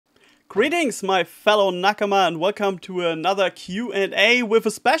Greetings, my fellow Nakama, and welcome to another Q&A with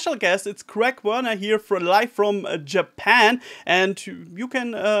a special guest. It's Werner here live from Japan, and you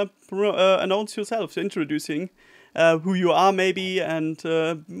can announce yourself, introducing who you are maybe, and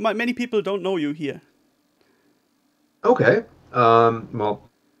many people don't know you here. Okay. Well,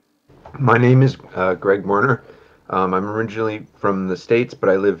 my name is Werner. I'm originally from the States, but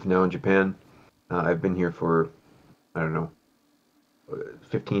I live now in Japan. I've been here for, I don't know,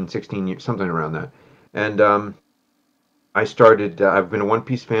 15, 16 years, something around that. And I've been a One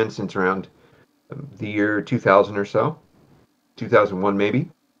Piece fan since around the year 2000 or so, 2001 maybe.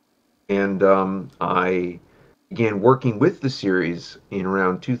 And I began working with the series in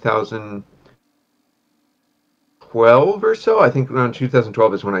around 2012 or so. I think around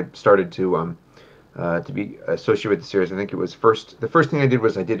 2012 is when I started to be associated with the series. I think it was the first thing I did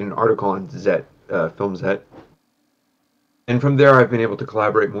was I did an article on Zet, Film Zet. And from there, I've been able to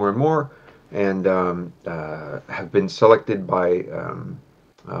collaborate more and more, and have been selected by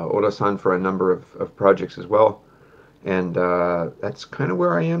Oda-san for a number of projects as well. And that's kind of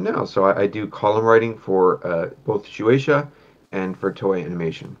where I am now. So I do column writing for both Shueisha and for Toei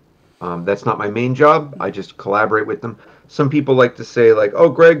Animation. That's not my main job. I just collaborate with them. Some people like to say, like, "Oh,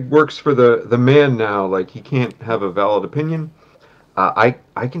 Greg works for the man now. Like, he can't have a valid opinion." I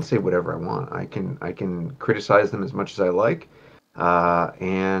can say whatever I want. I can criticize them as much as I like, but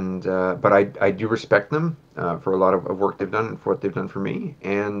I do respect them for a lot of work they've done and for what they've done for me,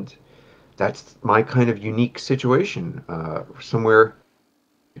 and that's my kind of unique situation. Somewhere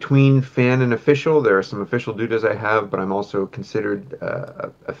between fan and official, there are some official duties I have, but I'm also considered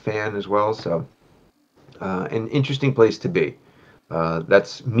a fan as well. So an interesting place to be.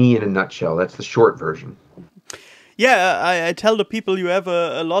 That's me in a nutshell. That's the short version. Yeah, I tell the people you have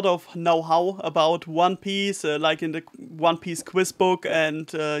a lot of know-how about One Piece, like in the One Piece quiz book,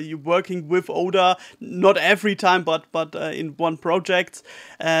 and you're working with Oda, not every time, but in one project.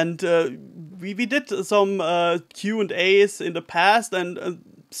 And we did some Q&As in the past, and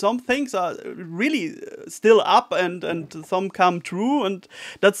some things are really still up, and some come true, and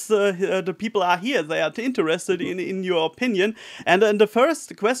that's the people are here. They are interested in your opinion. And the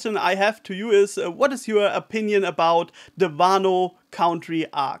first question I have to you is, what is your opinion about the Wano country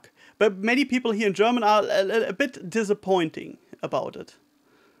arc? But many people here in German are a bit disappointing about it.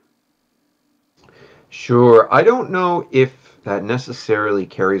 Sure. I don't know if that necessarily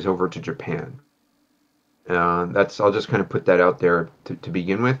carries over to Japan. I'll just kind of put that out there to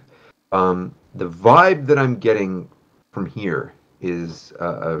begin with. The vibe that I'm getting from here is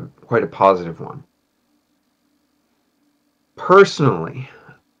quite a positive one. Personally,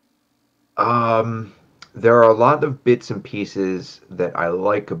 there are a lot of bits and pieces that I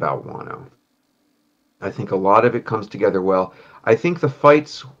like about Wano. I think a lot of it comes together well. I think the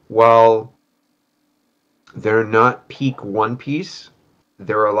fights, while they're not peak One Piece,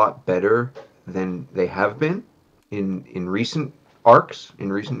 they're a lot better than they have been in recent arcs,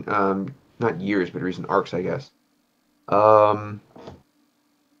 in recent not years, but recent arcs, I guess. Um,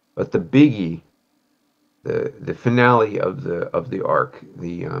 but the biggie, the finale of the arc,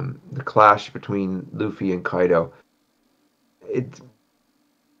 the clash between Luffy and Kaido, it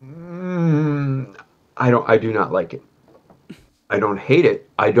I do not like it. I don't hate it.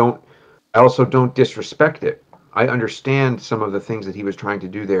 I also don't disrespect it. I understand some of the things that he was trying to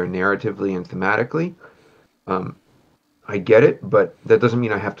do there narratively and thematically. Um, I get it, but that doesn't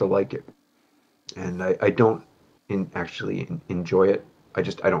mean I have to like it. And I don't actually enjoy it. I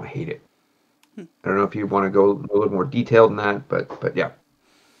don't hate it. I don't know if you want to go a little more detailed than that, but yeah.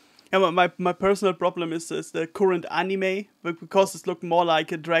 Yeah, my personal problem is the current anime, because it looked more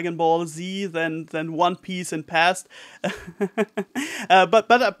like a Dragon Ball Z than One Piece in past. But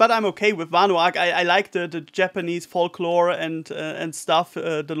I'm okay with Wano arc. I like the Japanese folklore and stuff,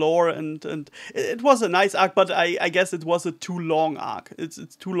 the lore, and it was a nice arc. But I guess it was a too long arc.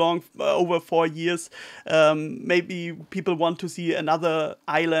 It's too long, over 4 years. Maybe people want to see another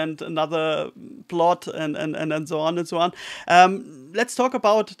island, another plot, and so on and so on. Let's talk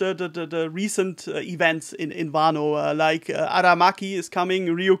about the recent events in Wano, like Aramaki is coming,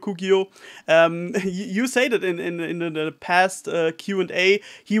 Ryokugyo. You said it in the past Q&A.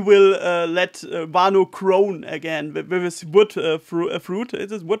 He will let Wano grown again with his wood fruit.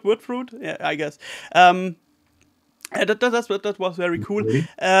 Is it wood fruit? Yeah, I guess. That was very cool.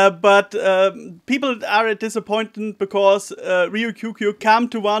 But people are disappointed because Ryukyu came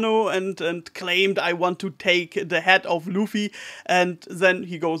to Wano and claimed, "I want to take the head of Luffy," and then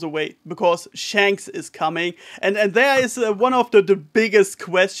he goes away because Shanks is coming. And there is one of the biggest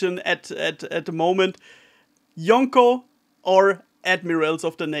question at the moment: Yonko or admirals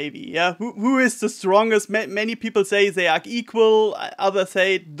of the Navy. Yeah, who is the strongest? Many people say they are equal. Others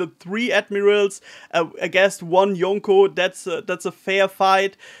say the 3 admirals against 1 Yonko. That's a fair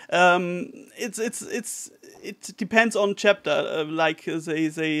fight. It depends on chapter. Like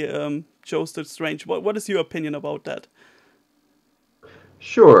they chose the strange. What is your opinion about that?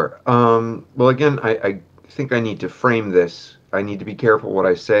 Sure. Well, again, I think I need to frame this. I need to be careful what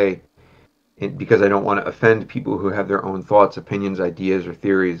I say because I don't want to offend people who have their own thoughts, opinions, ideas, or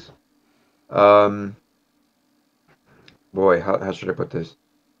theories. Um, Boy, how should I put this?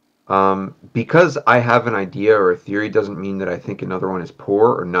 Because I have an idea or a theory doesn't mean that I think another one is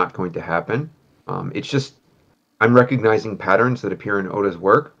poor or not going to happen. It's just I'm recognizing patterns that appear in Oda's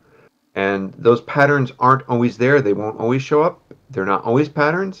work, and those patterns aren't always there. They won't always show up. They're not always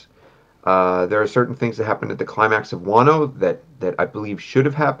patterns. There are certain things that happened at the climax of Wano that I believe should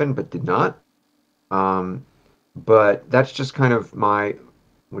have happened but did not. But that's just kind of my.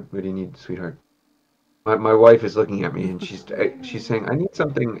 What do you need, sweetheart? My wife is looking at me and she's saying I need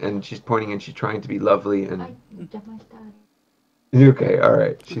something, and she's pointing and she's trying to be lovely and. Okay, all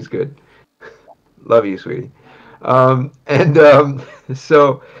right, she's good. Love you, sweetie. And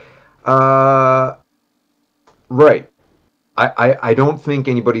so, uh, right. I don't think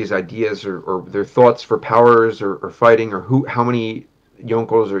anybody's ideas or their thoughts for powers or fighting or how many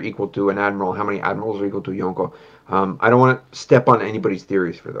Yonkos are equal to an admiral, how many admirals are equal to a Yonko. I don't want to step on anybody's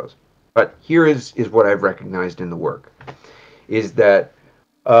theories for those. But here is what I've recognized in the work, is that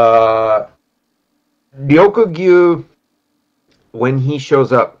Ryokugyu, when he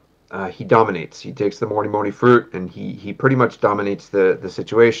shows up, he dominates. He takes the Mori Mori fruit, and he pretty much dominates the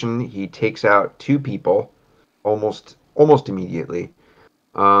situation. He takes out 2 people almost immediately.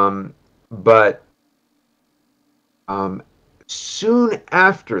 But soon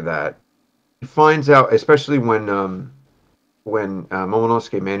after that, he finds out, especially when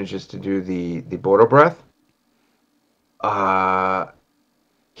Momonosuke manages to do the Boro breath,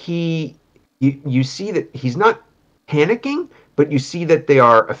 you see that he's not panicking, but you see that they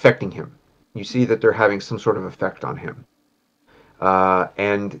are affecting him. You see that they're having some sort of effect on him,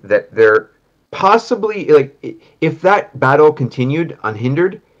 and that they're possibly, like, if that battle continued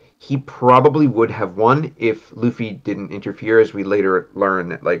unhindered, he probably would have won if Luffy didn't interfere, as we later learn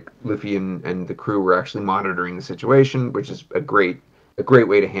that, like, Luffy and the crew were actually monitoring the situation, which is a great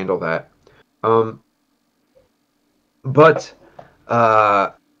way to handle that. But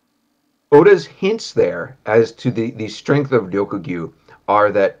Oda's hints there as to the strength of Ryokugyu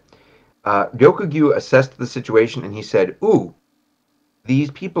are that Ryokugyu assessed the situation and he said, "Ooh, these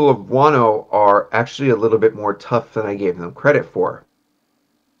people of Wano are actually a little bit more tough than I gave them credit for."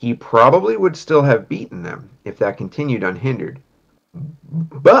 He probably would still have beaten them if that continued unhindered.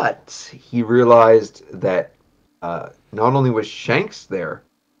 But he realized that not only was Shanks there,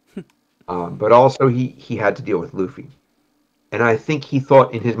 but also he had to deal with Luffy. And I think he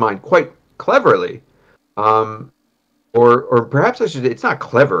thought in his mind quite cleverly, or perhaps I should. It's not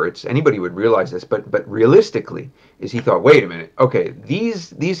clever. It's anybody would realize this, but realistically, is he thought, wait a minute, okay,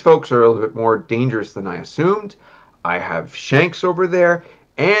 these folks are a little bit more dangerous than I assumed. I have Shanks over there,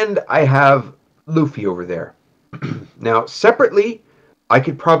 and I have Luffy over there. Now, separately, I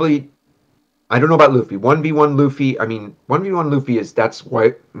could probably. I don't know about Luffy. 1v1 Luffy. I mean, 1v1 Luffy is that's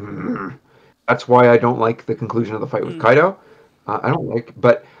why I don't like the conclusion of the fight with Kaido. I don't like,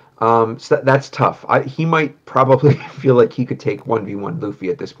 but so that's tough. He might probably feel like he could take 1v1 Luffy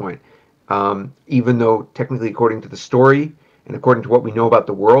at this point, even though technically, according to the story and according to what we know about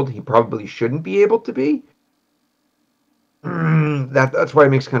the world, he probably shouldn't be able to be. That's why it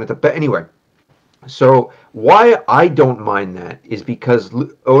makes kind of tough. But anyway, so why I don't mind that is because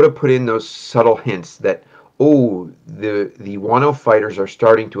Oda put in those subtle hints that, oh, the Wano fighters are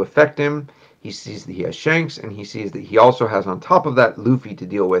starting to affect him. He sees that he has Shanks, and he sees that he also has on top of that Luffy to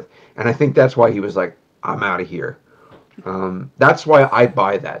deal with. And I think that's why he was like, I'm out of here. That's why I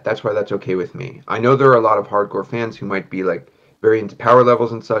buy that. That's why that's okay with me. I know there are a lot of hardcore fans who might be like very into power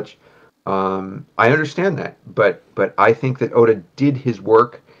levels and such. I understand that, but I think that Oda did his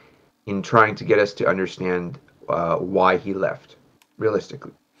work in trying to get us to understand why he left,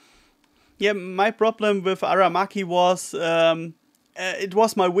 realistically. Yeah, my problem with Aramaki was it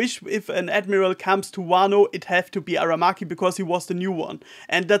was my wish if an admiral comes to Wano, it have to be Aramaki because he was the new one.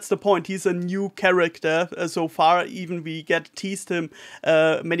 And that's the point. He's a new character so far. Even we get teased him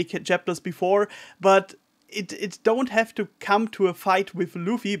many chapters before. But it don't have to come to a fight with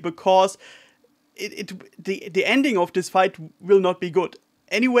Luffy because the ending of this fight will not be good.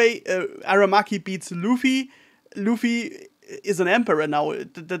 Anyway, Aramaki beats Luffy. Luffy is an emperor now.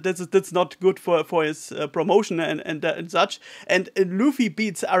 That's not good for his promotion and such. And Luffy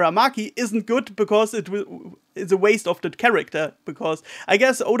beats Aramaki isn't good because it's a waste of that character. Because I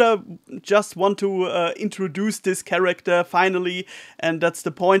guess Oda just want to introduce this character finally, and that's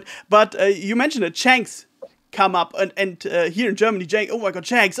the point. But you mentioned it, Shanks come up, and here in Germany, oh my god,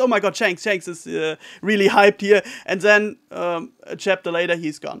 Shanks is really hyped here, and then a chapter later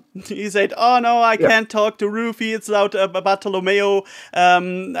he's gone. He said, oh no, I can't talk to Rufy, it's laut Bartolomeo,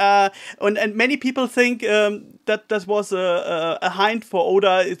 and many people think that was a hint for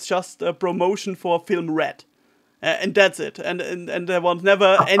Oda, it's just a promotion for film Red. And that's it. And there was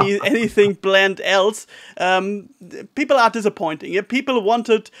never anything planned else. People are disappointing. Yeah, people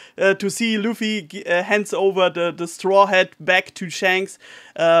wanted to see Luffy hands over the Straw Hat back to Shanks.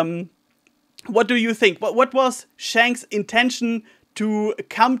 What do you think? What was Shanks' intention to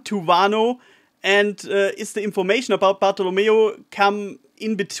come to Wano? And is the information about Bartolomeo come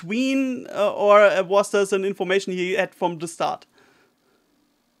in between? Or was there an information he had from the start?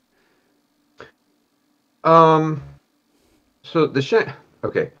 So the Shanks,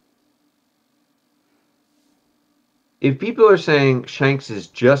 okay. If people are saying Shanks is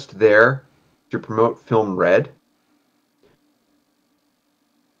just there to promote film Red,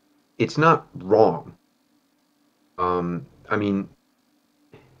 it's not wrong. I mean,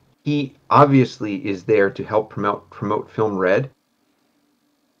 he obviously is there to help promote film Red,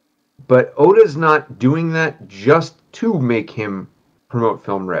 but Oda's not doing that just to make him promote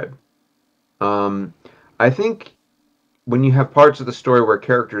film Red. I think when you have parts of the story where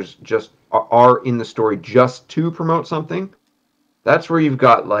characters just are in the story just to promote something, that's where you've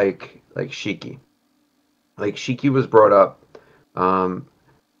got like Shiki. Like Shiki was brought up.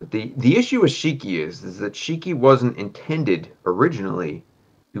 The issue with Shiki is that Shiki wasn't intended originally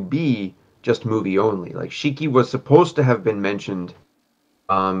to be just movie only. Like Shiki was supposed to have been mentioned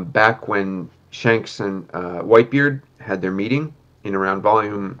back when Shanks and Whitebeard had their meeting in around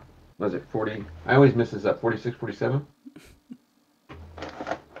volume, was it 40? I always miss this up. 46, 47?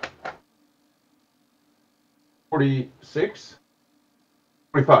 46?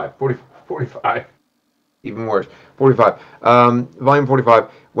 45. 45. Even worse. 45. Volume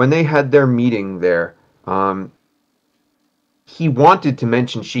 45. When they had their meeting there, he wanted to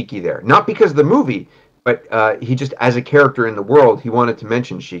mention Shiki there. Not because of the movie, but he just, as a character in the world, he wanted to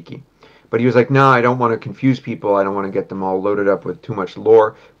mention Shiki. But he was like, no, I don't want to confuse people. I don't want to get them all loaded up with too much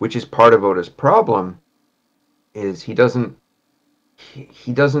lore, which is part of Oda's problem, is he doesn't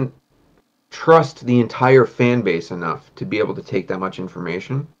trust the entire fan base enough to be able to take that much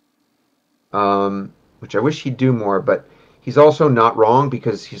information, which I wish he'd do more, but he's also not wrong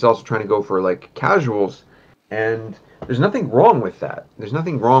because he's also trying to go for like casuals, and there's nothing wrong with that. There's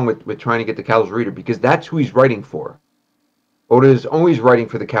nothing wrong with trying to get the casual reader because that's who he's writing for. Oda is always writing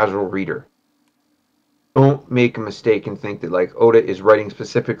for the casual reader. Don't make a mistake and think that like Oda is writing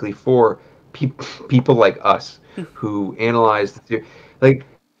specifically for people like us who analyze the theory. Like,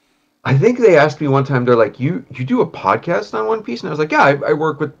 I think they asked me one time, they're like, you do a podcast on One Piece? And I was like, yeah, I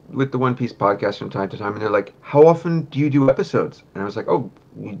work with the One Piece podcast from time to time. And they're like, how often do you do episodes? And I was like, oh,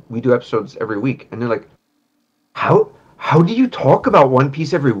 we do episodes every week. And they're like, how do you talk about One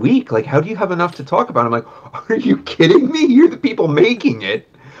Piece every week? Like, how do you have enough to talk about? I'm like, are you kidding me? You're the people making it.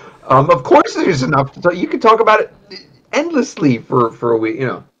 Of course there's enough to talk. You could talk about it endlessly for a week, you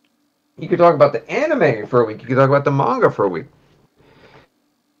know. You could talk about the anime for a week. You could talk about the manga for a week.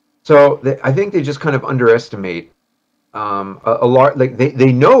 So I think they just kind of underestimate a lot. Like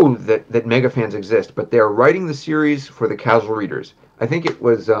they know that mega fans exist, but they're writing the series for the casual readers. I think it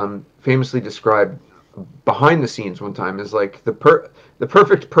was famously described behind the scenes one time as like the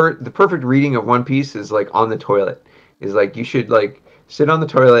perfect reading of One Piece is like on the toilet. Is like you should like sit on the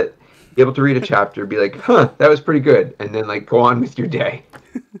toilet, be able to read a chapter, be like, huh, that was pretty good, and then like go on with your day.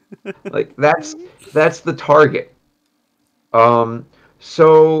 Like that's the target.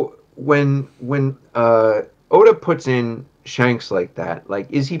 So when Oda puts in Shanks like that, like,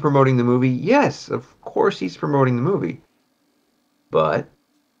 is he promoting the movie? Yes, of course he's promoting the movie. But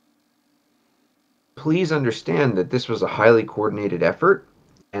please understand that this was a highly coordinated effort,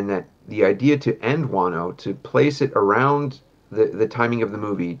 and that the idea to end Wano, to place it around the timing of the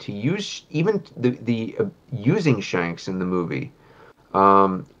movie, to use even the using Shanks in the movie,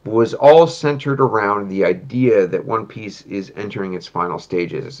 was all centered around the idea that One Piece is entering its final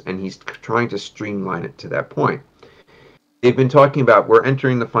stages, and he's trying to streamline it to that point. They've been talking about, we're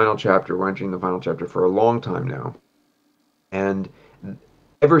entering the final chapter for a long time now, and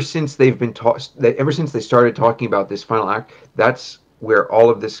ever since they started talking about this final act, that's where all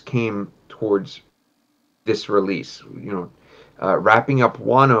of this came towards this release. You know, Wrapping up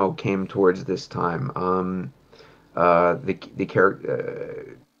Wano came towards this time. The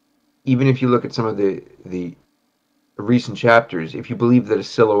character, even if you look at some of the recent chapters, if you believe that a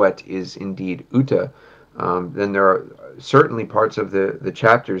silhouette is indeed Uta, then there are certainly parts of the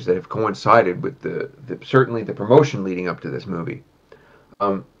chapters that have coincided with certainly the promotion leading up to this movie.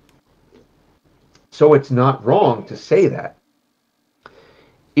 So it's not wrong to say that.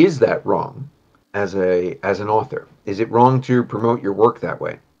 Is that wrong as an author? Is it wrong to promote your work that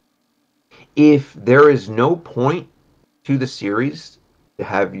way? If there is no point to the series to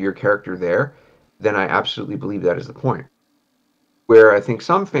have your character there, then I absolutely believe that is the point. Where I think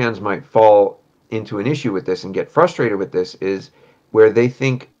some fans might fall into an issue with this and get frustrated with this is where they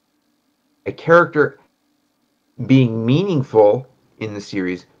think a character being meaningful in the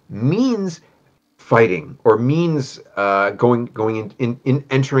series means fighting or means going in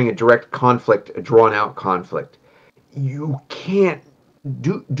entering a direct conflict, a drawn out conflict. You can't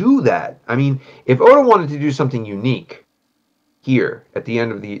do that. I mean, if Oda wanted to do something unique here at the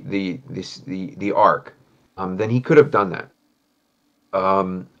end of the arc, then he could have done that.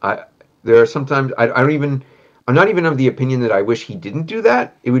 There are sometimes I'm not even of the opinion that I wish he didn't do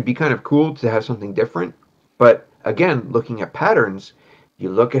that. It would be kind of cool to have something different. But again, looking at patterns, you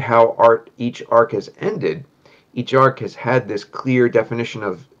look at how each arc has ended. Each arc has had this clear definition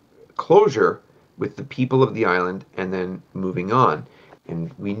of closure with the people of the island and then moving on.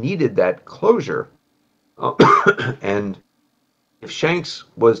 And we needed that closure. And if Shanks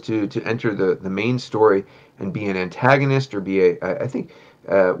was to enter the main story and be an antagonist or be I think,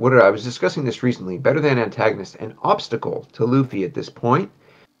 I was discussing this recently, better than an antagonist, an obstacle to Luffy at this point,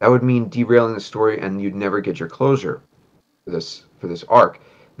 that would mean derailing the story and you'd never get your closure for this arc.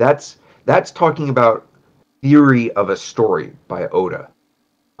 That's talking about theory of a story by Oda,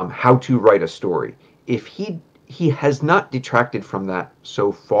 how to write a story. If he has not detracted from that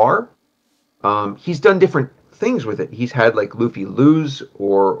so far, he's done different things with it. He's had like Luffy lose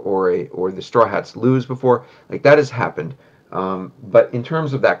or the Straw Hats lose before. Like that has happened. But in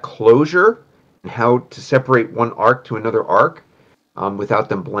terms of that closure and how to separate one arc to another arc without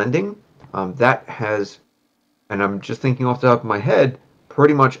them blending, that has, and I'm just thinking off the top of my head,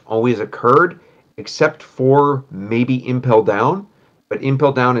 pretty much always occurred, except for maybe Impel Down. But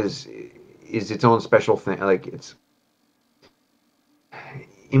Impel Down is its own special thing. Like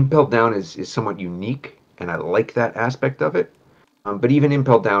Impel Down is somewhat unique, and I like that aspect of it. But even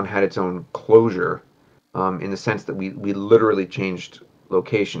Impel Down had its own closure, in the sense that we literally changed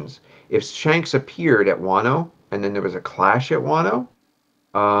locations. If Shanks appeared at Wano and then there was a clash at Wano,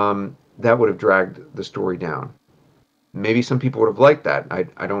 that would have dragged the story down. Maybe some people would have liked that.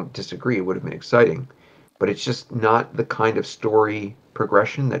 I don't disagree. It would have been exciting. But it's just not the kind of story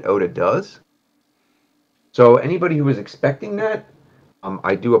progression that Oda does. So anybody who was expecting that,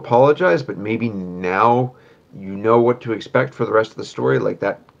 I do apologize, but maybe now you know what to expect for the rest of the story. Like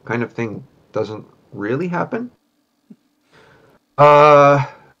that kind of thing doesn't really happen.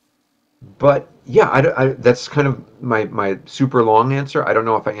 But yeah, that's kind of my super long answer. I don't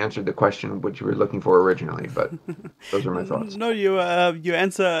know if I answered the question what you were looking for originally, but those are my thoughts. No, you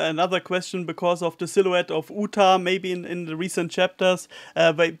answer another question because of the silhouette of Uta, maybe in the recent chapters,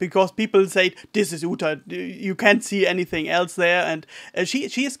 because people say this is Uta, you can't see anything else there, and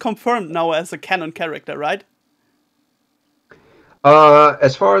she is confirmed now as a canon character, right?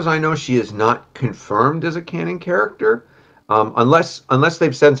 As far as I know, she is not confirmed as a canon character. Unless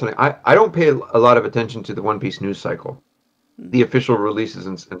they've said something. I don't pay a lot of attention to the One Piece news cycle, the official releases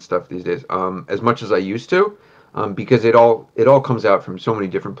and stuff these days, as much as I used to, because it all comes out from so many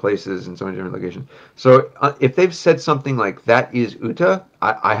different places and so many different locations. So if they've said something like that is Uta,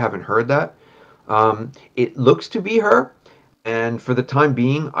 I haven't heard that. It looks to be her, and for the time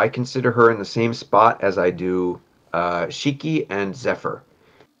being, I consider her in the same spot as I do Shiki and Zephyr,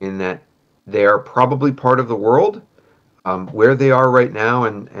 in that they are probably part of the world. Where they are right now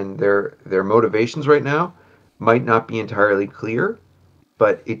and their motivations right now might not be entirely clear,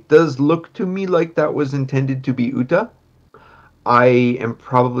 but it does look to me like that was intended to be Uta. I am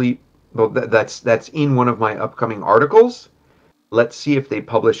probably, well, that's in one of my upcoming articles. Let's see if they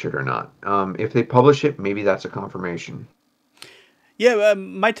publish it or not. If they publish it, maybe that's a confirmation. Yeah,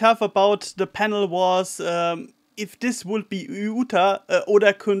 my thought about the panel was if this would be Uta,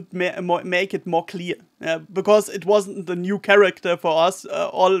 Oda could make it more clear. Because it wasn't the new character for us.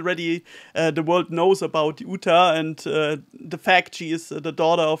 Already the world knows about Uta and the fact she is the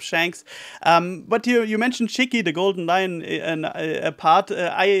daughter of Shanks. But you mentioned Shiki, the Golden Lion, part.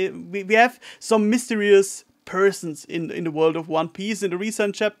 We have some mysterious persons in the world of One Piece. In the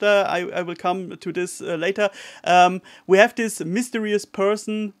recent chapter, I will come to this later, we have this mysterious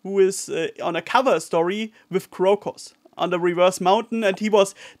person who is on a cover story with Crocus on the Reverse Mountain, and he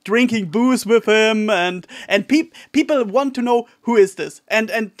was drinking booze with him, and people want to know who is this,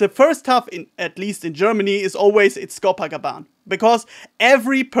 and the first half, at least in Germany, is always it's Copacabana. Because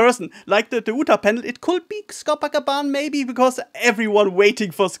every person, like the Uta panel, it could be Copacabana maybe, because everyone waiting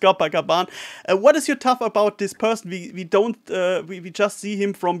for Copacabana. What is your tough about this person? We don't, we just see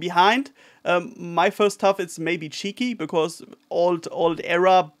him from behind. My first tough is maybe Cheeky, because old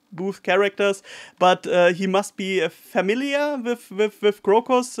era Booth characters, but he must be familiar with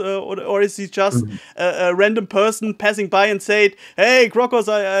Crocus, or is he just a random person passing by and said, "Hey, Crocus,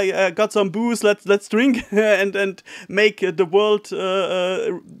 I got some booze. Let's drink and make the world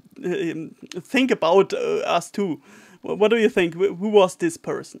think about us too." What do you think? Who was this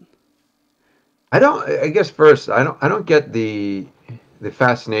person? I guess first, I don't get the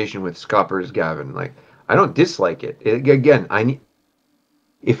fascination with Scopper's Gavin. Like, I don't dislike it. Again,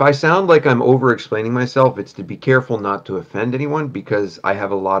 if I sound like I'm over-explaining myself, it's to be careful not to offend anyone, because I have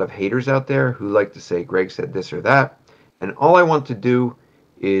a lot of haters out there who like to say Greg said this or that, and all I want to do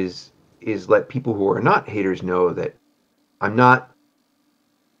is let people who are not haters know that I'm not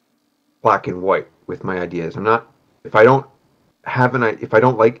black and white with my ideas. I'm not, if I don't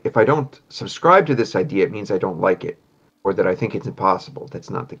subscribe to this idea, it means I don't like it, or that I think it's impossible. That's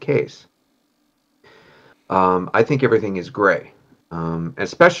not the case. I think everything is gray.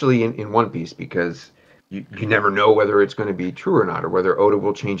 Especially in One Piece, because you never know whether it's going to be true or not, or whether Oda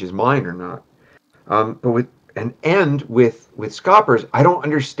will change his mind or not. But with Scoppers, I don't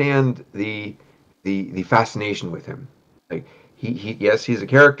understand the fascination with him. Like, yes, he's a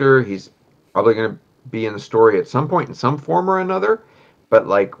character. He's probably going to be in the story at some point in some form or another. But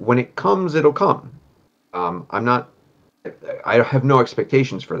like, when it comes, it'll come. I have no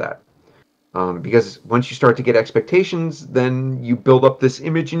expectations for that. Because once you start to get expectations, then you build up this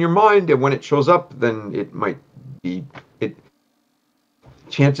image in your mind, and when it shows up, then it might be,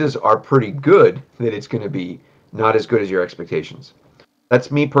 chances are pretty good that it's going to be not as good as your expectations. That's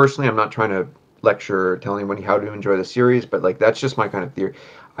me personally. I'm not trying to lecture or tell anybody how to enjoy the series, but like, that's just my kind of theory.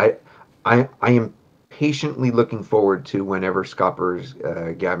 I am patiently looking forward to whenever Scopper's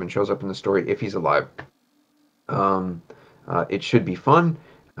Gavin shows up in the story, if he's alive. It should be fun.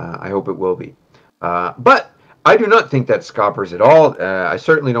 I hope it will be. But I do not think that's Scoppers at all. I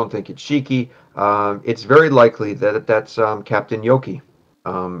certainly don't think it's Shiki. It's very likely that that's Captain Yoki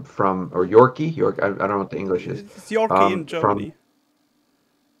or Yorkie. I don't know what the English is. It's Yorkie in Germany.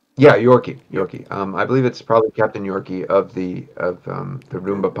 Yorkie. I believe it's probably Captain Yorkie of the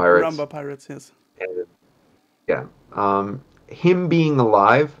Roomba Pirates. Roomba Pirates, yes. Yeah. Him being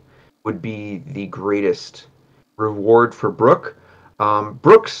alive would be the greatest reward for Brook.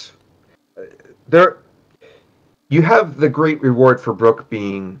 Brooks, you have the great reward for Brook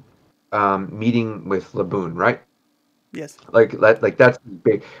being meeting with Laboon, right? Yes. Like that's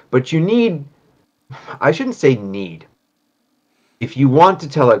big. But you need, I shouldn't say need. If you want to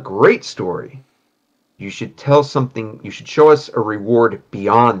tell a great story, you should tell something. You should show us a reward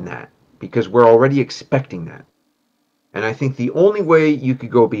beyond that, because we're already expecting that. And I think the only way you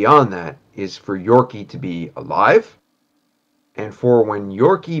could go beyond that is for Yorkie to be alive. And for when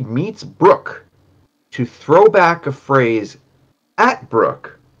Yorkie meets Brook, to throw back a phrase at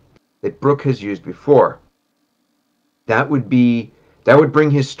Brook that Brook has used before. That would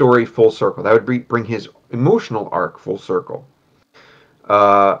bring his story full circle. That would bring his emotional arc full circle.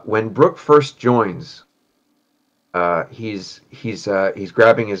 When Brook first joins, he's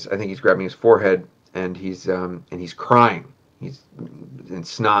grabbing his forehead, and he's crying. He's in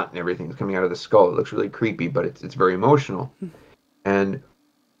snot and everything is coming out of the skull. It looks really creepy, but it's very emotional. And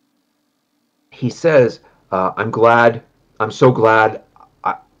he says, I'm so glad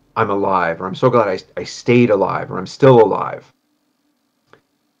I'm alive, or I'm so glad I stayed alive, or I'm still alive.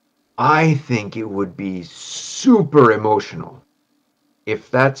 I think it would be super emotional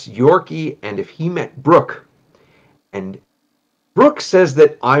if that's Yorkie, and if he met Brook, and Brook says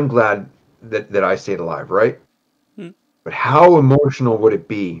that I'm glad that I stayed alive, right? But how emotional would it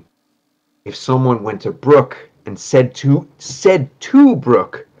be if someone went to Brook and said to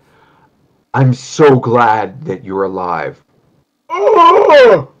Brook, I'm so glad that you're alive.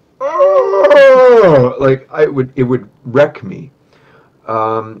 Oh! Oh! Like, it would wreck me.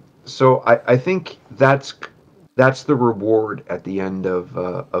 So I think that's the reward at the end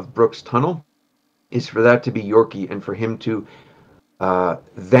of Brook's tunnel, is for that to be Yorkie, and for him to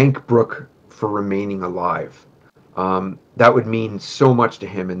thank Brook for remaining alive. That would mean so much to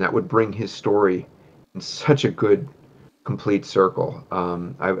him, and that would bring his story in such a good, complete circle.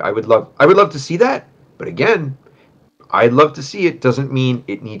 I would love to see that, but again, I'd love to see it doesn't mean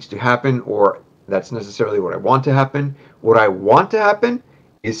it needs to happen or that's necessarily what I want to happen. What I want to happen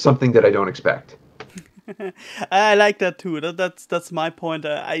is something that I don't expect. I like that too. That's my point.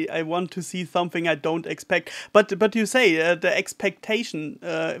 I want to see something I don't expect. But you say the expectation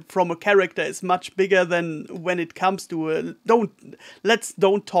from a character is much bigger than when it comes to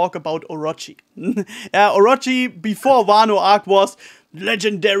don't talk about Orochi. Orochi before Wano arc was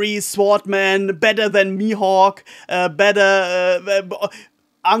legendary swordman, better than Mihawk, better.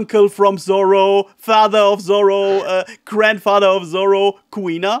 Uncle from Zoro, father of Zoro, grandfather of Zoro,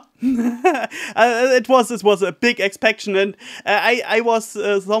 Kuina. It was a big expectation, and I was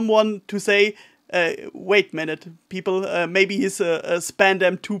someone to say, wait a minute, people, maybe he's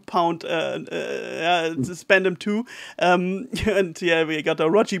Spandam 2 pound, Spandam 2, and yeah, we got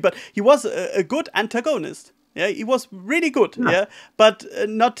Orochi, but he was a good antagonist. Yeah, he was really good. Yeah, but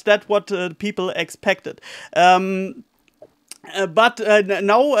not that what people expected. But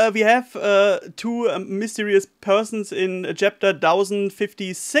now we have two mysterious persons in chapter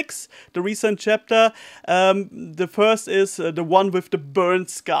 1056, the recent chapter. The first is the one with the burn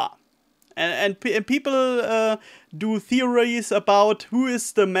scar. And people do theories about who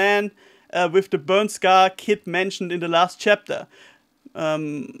is the man with the burn scar Kid mentioned in the last chapter.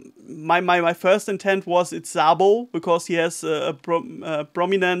 My first intent was it's Sabo, because he has a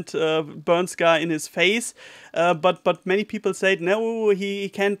prominent burn scar in his face, but many people said no, he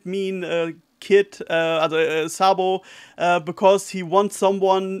can't mean Kid, Sabo, because he wants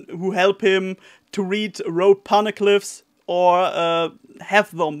someone who help him to read road poneglyphs or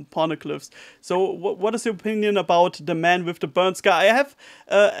have them poneglyphs. So what is your opinion about the man with the burn scar? I have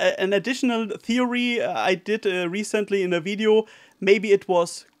an additional theory I did recently in a video. Maybe it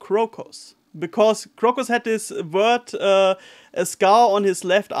was Crocus, because Crocus had this word, a scar on his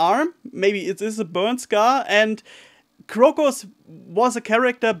left arm. Maybe it is a burn scar, and Crocus was a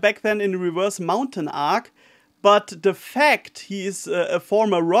character back then in Reverse Mountain arc, but the fact he is a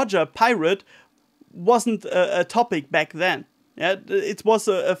former Roger pirate wasn't a topic back then. Yeah, it was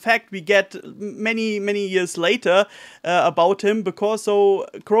a fact we get many years later about him, because so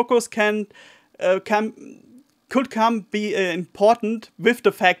Crocus could be important with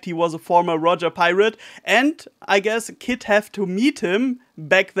the fact he was a former Roger pirate, and I guess Kid have to meet him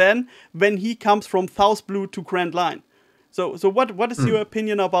back then when he comes from South Blue to Grand Line. So what is your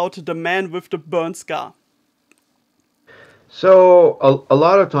opinion about the man with the burn scar? So a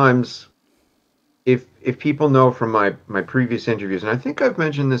lot of times, if people know from my previous interviews, and I think I've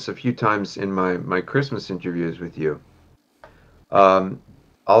mentioned this a few times in my Christmas interviews with you,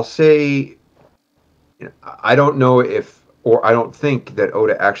 I'll say, I don't know or I don't think that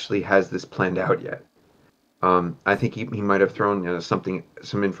Oda actually has this planned out yet. I think he might have thrown some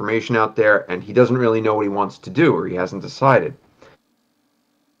information out there, and he doesn't really know what he wants to do, or he hasn't decided.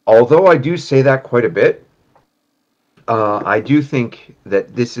 Although I do say that quite a bit, I do think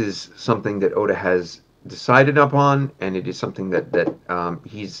that this is something that Oda has decided upon, and it is something that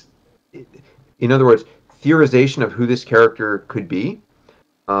he's, in other words, theorization of who this character could be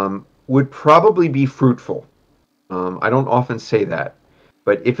would probably be fruitful. I don't often say that,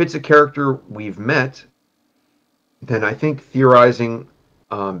 but if it's a character we've met, then I think theorizing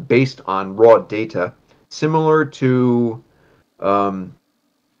based on raw data, similar to Kanjiro,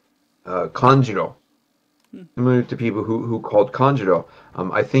 similar to people who called Kanjiro,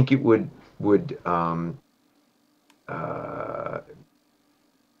 I think it would I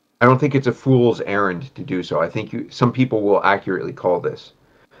don't think it's a fool's errand to do so. I think some people will accurately call this.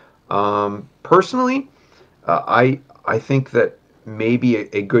 Personally, I think that maybe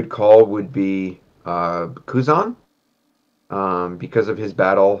a good call would be Kuzan, because of his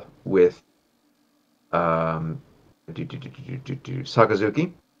battle with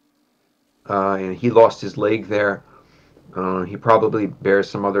Sakazuki, and he lost his leg there. He probably bears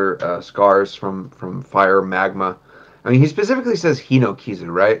some other scars from fire, magma. I mean, he specifically says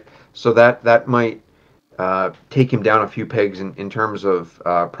Hinokizu, right? So that might take him down a few pegs in terms of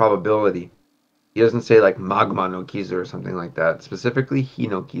probability. He doesn't say like Magma no Kizu or something like that. Specifically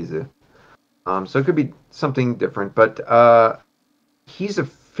Hinokizu. So it could be something different, but he's a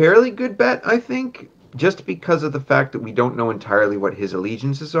fairly good bet, I think, just because of the fact that we don't know entirely what his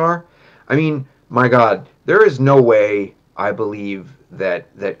allegiances are. I mean, my God, there is no way I believe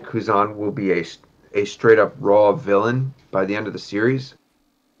that Kuzan will be a straight up raw villain by the end of the series,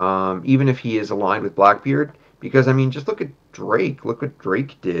 even if he is aligned with Blackbeard. Because I mean, just look at Drake. Look what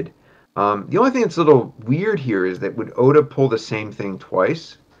Drake did. The only thing that's a little weird here is that would Oda pull the same thing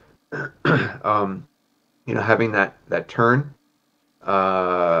twice? having that turn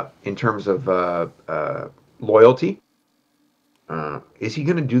in terms of loyalty. Is he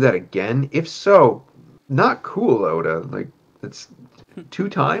going to do that again? If so, not cool, Oda. Like, it's 2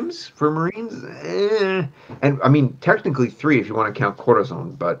 times for Marines. And I mean, technically 3 if you want to count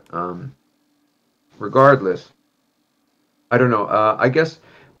Corazon, but regardless, I don't know. I guess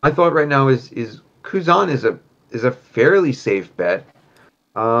my thought right now is Kuzan is a fairly safe bet.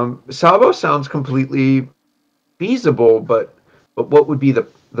 Sabo sounds completely feasible, but what would be the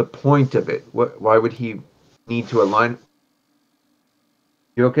point of it? Why would he need to align?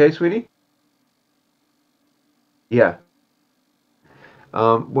 You okay, sweetie? Yeah.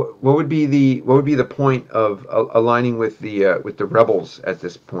 What would be the point of aligning with the rebels at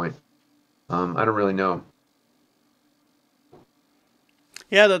this point? I don't really know.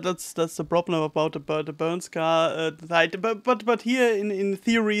 Yeah, that's the problem about the burn scar side. But here in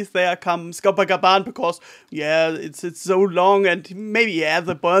theories there comes Skopagaban because it's so long and maybe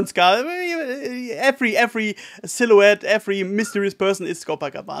the burn scar. Every silhouette, every mysterious person is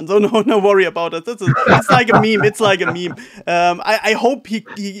Skopagaban. So no worry about it. It's like a meme. It's like a meme. I hope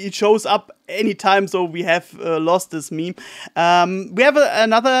he shows up anytime, so we have lost this meme. We have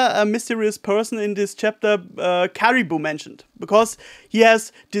another mysterious person in this chapter, Caribou mentioned, because he has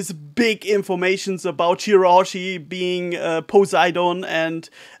this big informations about Shirahoshi being Poseidon and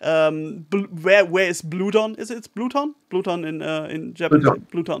where is Bluton? Is it Bluton? Bluton in Japanese.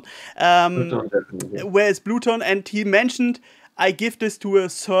 Bluton. Where is Bluton? And he mentioned, I give this to a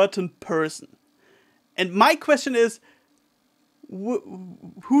certain person. And my question is,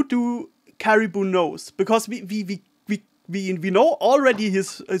 who do Caribou knows? Because we know already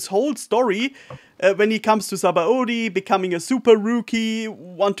his whole story when he comes to Sabaody, becoming a super rookie,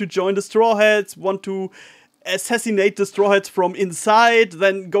 want to join the Straw Hats, want to assassinate the Straw Hats from inside,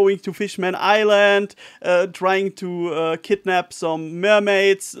 then going to Fishman Island, trying to kidnap some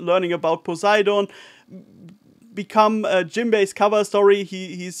mermaids, learning about Poseidon, become Jinbei's cover story.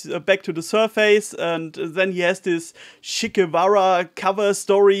 He's back to the surface, and then he has this Shikewara cover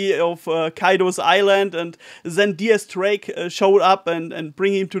story of Kaido's island, and then DS Drake showed up and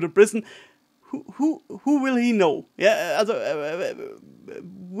bring him to the prison. Who will he know? Yeah,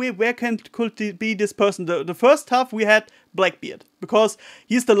 where could be this person? The first half we had Blackbeard, because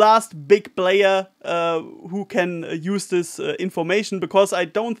he's the last big player who can use this information, because I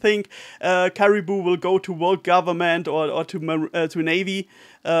don't think Caribou will go to world government or to Navy.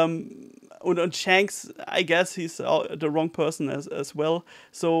 And Shanks, I guess he's the wrong person as well.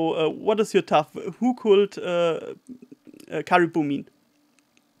 So what is your tough? Who could Caribou mean?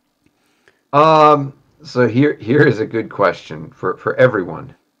 So here is a good question for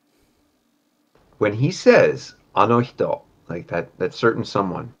everyone. When he says "ano hito," like that certain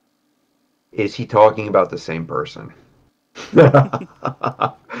someone, is he talking about the same person?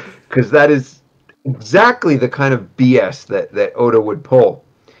 Because that is exactly the kind of BS that Oda would pull.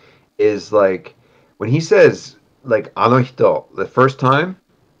 Is like when he says like "ano hito" the first time,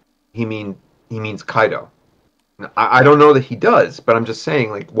 he means Kaido. I don't know that he does, but I'm just saying,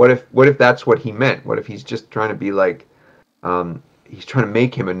 like, what if that's what he meant? What if he's just trying to be like, he's trying to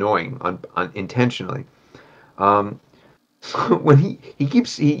make him annoying on intentionally? So when he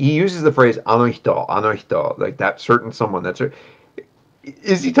uses the phrase "ano hito," like that certain someone.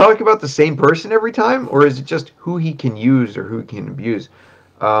 Is he talking about the same person every time, or is it just who he can use or who he can abuse?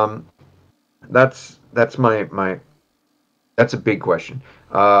 That's my that's a big question.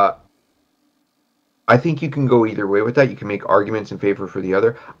 I think you can go either way with that. You can make arguments in favor for the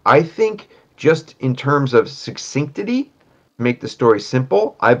other. I think just in terms of succinctity, make the story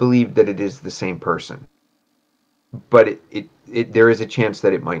simple, I believe that it is the same person. But there is a chance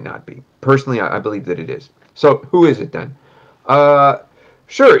that it might not be. Personally, I believe that it is. So who is it then?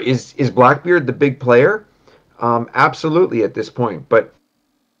 Sure, is Blackbeard the big player? Absolutely at this point. But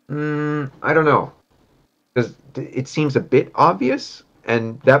I don't know. Because it seems a bit obvious.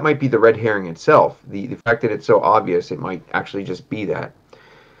 And that might be the red herring itself. The fact that it's so obvious, it might actually just be that.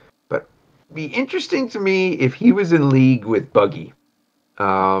 But be interesting to me if he was in league with Buggy,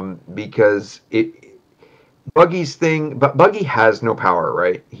 because Buggy's thing. But Buggy has no power,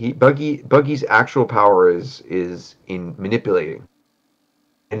 right? Buggy's actual power is in manipulating,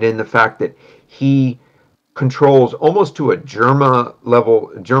 and in the fact that he controls almost to a Germa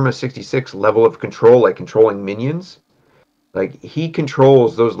 66 level of control, like controlling minions. Like, he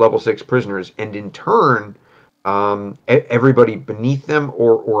controls those level 6 prisoners, and in turn, everybody beneath them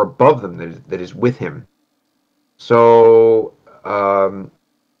or above them that is with him. So,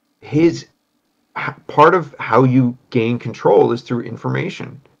 his part of how you gain control is through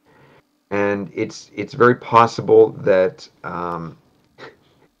information. and it's very possible that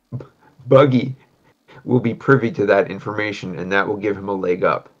Buggy will be privy to that information, and that will give him a leg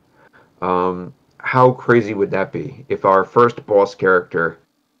up. How crazy would that be if our first boss character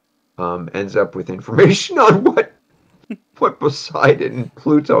ends up with information on what Poseidon and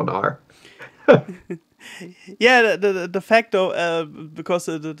Pluton are? Yeah, the fact though, because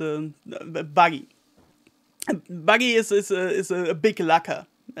the Buggy is a big lucker.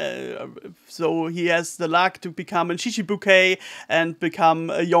 So he has the luck to become a Shichibukai and become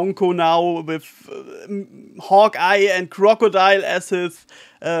a Yonko now with Hawkeye and Crocodile as his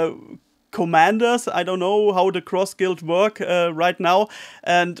commanders. I don't know how the cross guild work right now,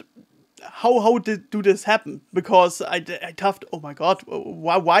 and how do this happen? Because I thought, oh my god,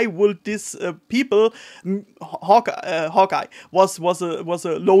 why would this people? Hawkeye was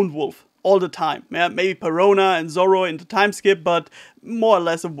a lone wolf all the time. Yeah, maybe Perona and Zorro in the time skip, but more or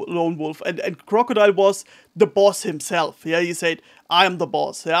less a lone wolf. And Crocodile was the boss himself. Yeah, he said, I am the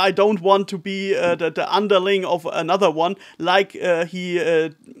boss. Yeah, I don't want to be the underling of another one, like he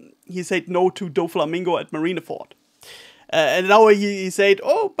said no to Doflamingo at Marineford. And now he said,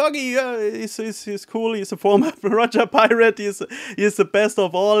 "Oh, Buggy, he's cool. He's a former Roger pirate. He's the best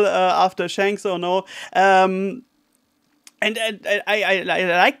of all after Shanks or no." And I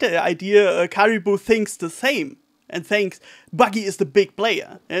like the idea. Caribou thinks the same and thinks Buggy is the big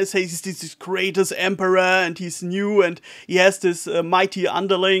player. And says he's this greatest emperor and he's new and he has this mighty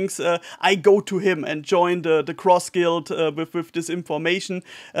underlings. I go to him and join the cross guild with this information.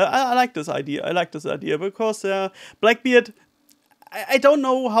 I like this idea. I like this idea because Blackbeard, I don't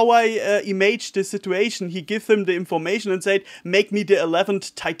know how I imaged the situation. He gave him the information and said, make me the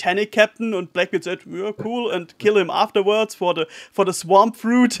 11th Titanic captain. And Blackbeard said, yeah, cool, and kill him afterwards for the swamp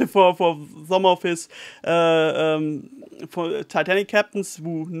fruit, for some of his for Titanic captains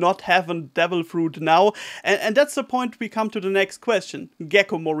who not have a devil fruit now. And that's the point we come to the next question,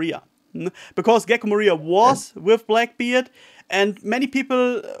 Gecko Moria. Because Gecko Moria was with Blackbeard, and many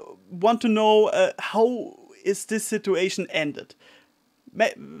people want to know how is this situation ended.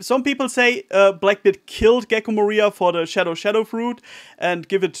 Some people say Blackbeard killed Gecko Moria for the Shadow fruit and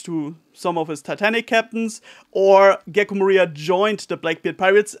give it to some of his Titanic captains, or Gecko Moria joined the Blackbeard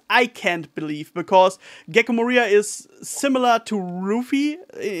pirates. I can't believe, because Gecko Moria is similar to Rufy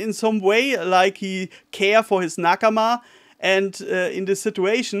in some way, like he care for his nakama, and in this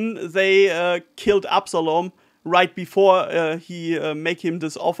situation they killed Absalom right before he make him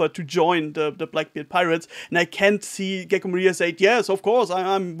this offer to join the Blackbeard pirates. And I can't see Gecko Moria say, yes, of course,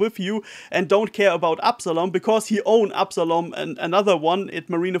 I'm with you, and don't care about Absalom, because he own Absalom and another one at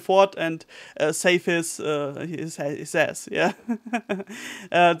Marineford and save his ass. Yeah.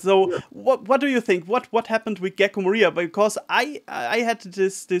 So what do you think? What happened with Gecko Moria? Because I had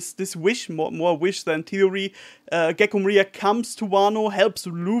this wish, more wish than theory. Gecko Moria comes to Wano, helps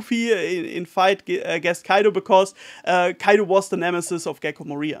Luffy in fight against Kaido, because Kaido was the nemesis of Gecko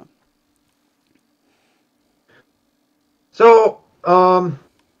Moria. So, a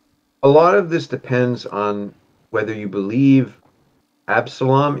lot of this depends on whether you believe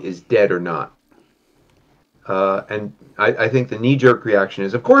Absalom is dead or not. And I think the knee-jerk reaction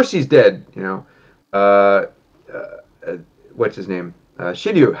is, of course he's dead, you know. What's his name?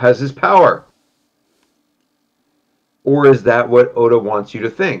 Shiryu has his power. Or is that what Oda wants you to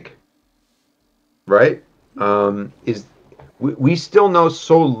think? Right? We still know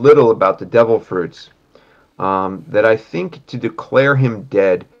so little about the devil fruits that I think to declare him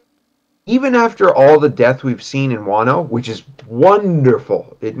dead, even after all the death we've seen in Wano, which is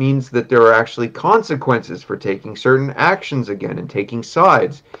wonderful, it means that there are actually consequences for taking certain actions again and taking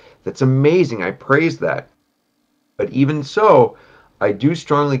sides. That's amazing. I praise that. But even so, I do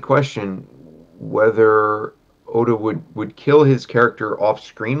strongly question whether Oda would kill his character off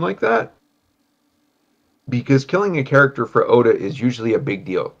screen like that, because killing a character for Oda is usually a big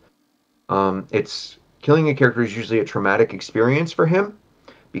deal. Killing a character is usually a traumatic experience for him,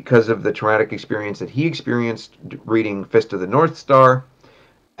 because of the traumatic experience that he experienced reading Fist of the North Star,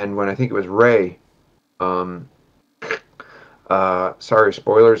 and when I think it was Ray, sorry,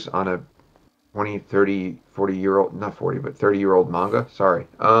 spoilers on a 20, 30, 40-year-old, not 40, but 30-year-old manga, sorry.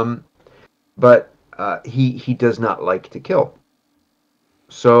 But he does not like to kill.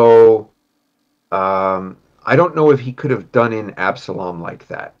 So, I don't know if he could have done in Absalom like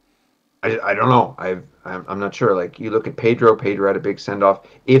that. I don't know. I'm not sure. Like, you look at Pedro had a big send-off.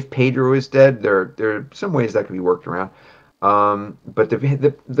 If Pedro is dead, there are some ways that could be worked around. But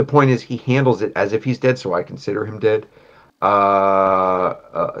the point is, he handles it as if he's dead, so I consider him dead.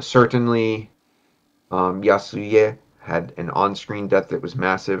 Certainly, Yasuye had an on-screen death that was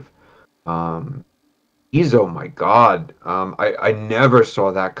massive. Um, Izo, my God, I never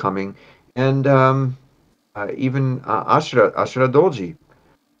saw that coming, and even Ashura Dolji,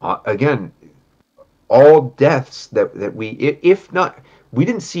 again, all deaths that we, if not, we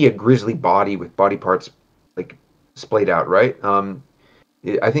didn't see a grisly body with body parts like splayed out, right?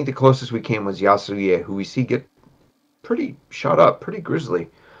 I think the closest we came was Yasuye, who we see get pretty shot up, pretty grisly.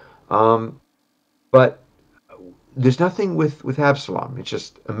 Um, but there's nothing with Absalom. It's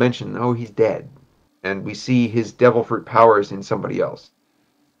just a mention. Oh, he's dead, and we see his devil fruit powers in somebody else.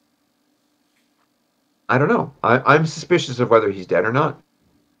 I don't know. I'm suspicious of whether he's dead or not.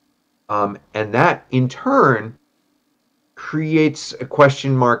 And that in turn creates a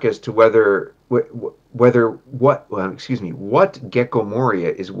question mark as to what Gecko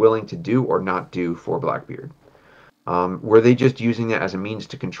Moria is willing to do or not do for Blackbeard. Were they just using it as a means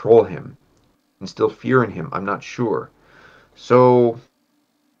to control him, instill fear in him? I'm not sure. So,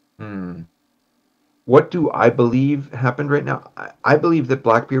 what do I believe happened right now? I believe that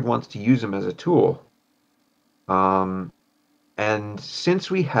Blackbeard wants to use him as a tool. And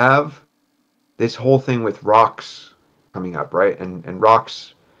since we have this whole thing with Rocks coming up, right? And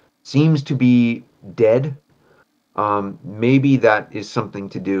Rocks seems to be dead. Maybe that is something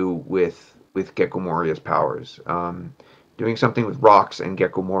to do with Gecko Moria's powers. Doing something with Rocks and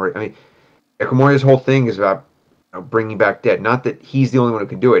Gecko Moria. I mean, Gecko Moria's whole thing is about bringing back dead. Not that he's the only one who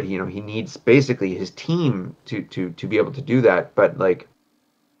can do it. He needs basically his team to be able to do that. But like,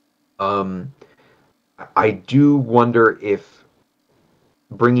 I do wonder if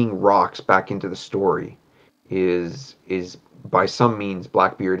bringing Rocks back into the story is by some means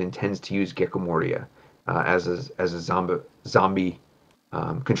Blackbeard intends to use Gecko Moria as a zombie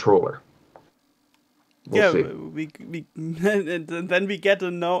controller. We'll see. we and then we get a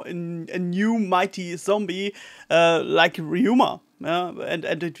new mighty zombie like Ryuma.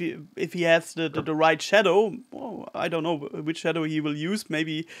 And if he has the right shadow, well, I don't know which shadow he will use.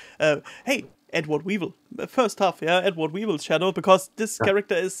 Maybe, hey, Edward Weevil. First half, yeah, Edward Weevil's shadow, because this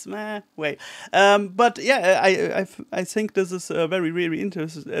character is but yeah, I think this is very really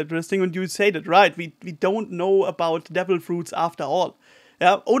interesting. And you say that right. We don't know about devil fruits after all.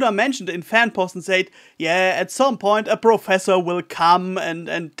 Yeah, Oda mentioned in fan post and said, yeah, at some point a professor will come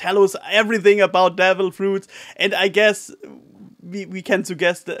and tell us everything about devil fruits, and I guess we can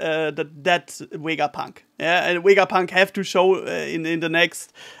suggest that's Vegapunk. Yeah, and Vegapunk have to show in the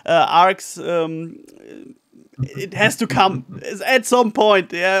next arcs. It has to come at some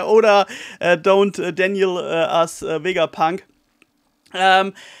point. Yeah, Oda, don't Daniel us Vegapunk.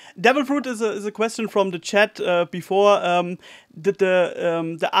 Devil fruit is a question from the chat before.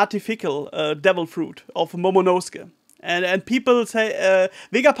 The artificial devil fruit of Momonosuke, and people say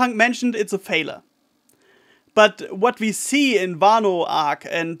Vegapunk mentioned it's a failure. But what we see in Wano arc,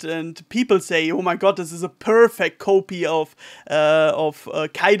 and people say, oh my god, this is a perfect copy of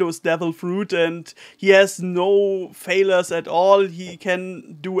Kaido's devil fruit, and he has no failures at all. He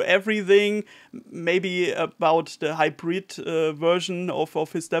can do everything. Maybe about the hybrid version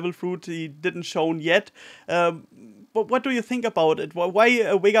of his devil fruit, he didn't shown yet. But what do you think about it? Why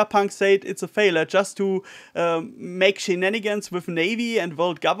Vegapunk said it's a failure? Just to make shenanigans with Navy and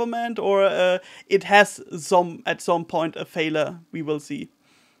world government? Or it has at some point a failure we will see?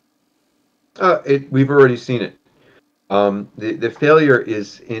 We've already seen it. The failure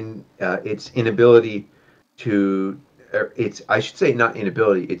is in its inability to... I should say not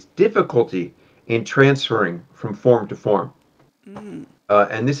inability. It's difficulty in transferring from form to form.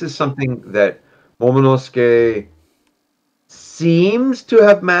 And this is something that Momonosuke seems to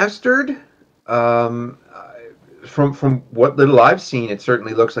have mastered. From what little I've seen, it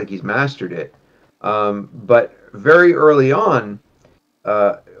certainly looks like he's mastered it. But very early on,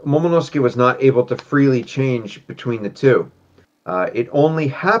 Momonosuke was not able to freely change between the two. It only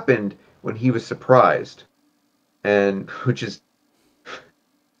happened when he was surprised, and which is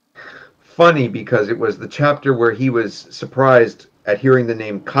funny because it was the chapter where he was surprised at hearing the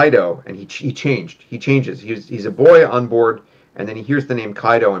name Kaido, and he changed. He changes. He's a boy on board, and then he hears the name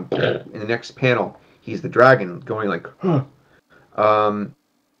Kaido, and in the next panel, he's the dragon, going like, huh.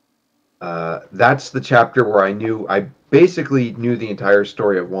 That's the chapter where I basically knew the entire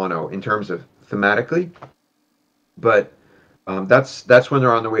story of Wano in terms of thematically, but that's when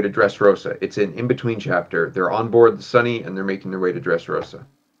they're on their way to Dressrosa. It's an in-between chapter. They're on board the Sunny, and they're making their way to Dressrosa.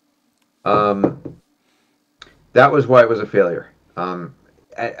 That was why it was a failure.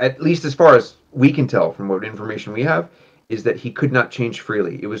 At least as far as we can tell from what information we have, is that he could not change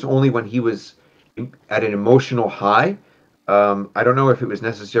freely. It was only when he was at an emotional high. I don't know if it was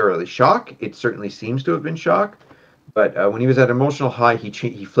necessarily shock. It certainly seems to have been shock. But when he was at emotional high,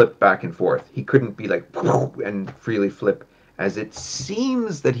 he flipped back and forth. He couldn't be like and freely flip as it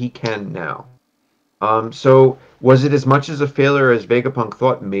seems that he can now. So was it as much as a failure as Vegapunk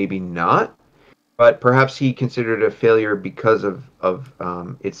thought? Maybe not. But perhaps he considered it a failure because of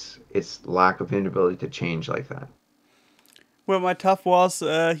its lack of inability to change like that. Well, my tough was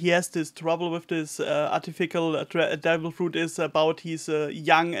he has this trouble with this artificial devil fruit is about he's a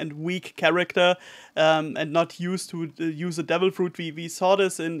young and weak character and not used to use a devil fruit. We saw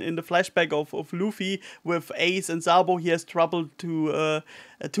this in the flashback of Luffy with Ace and Sabo. He has trouble to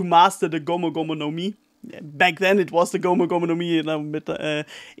master the Gomu Gomu no Mi. Back then it was the Gomu Gomu no Mi.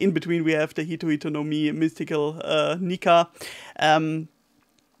 In between we have the Hito Hito no Mi mystical Nika.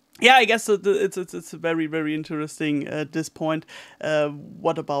 Yeah, I guess it's very, very interesting at this point.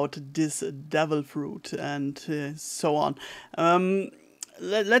 What about this devil fruit and so on?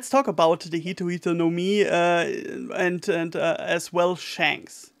 Let's talk about the Hito Hito no Mi and as well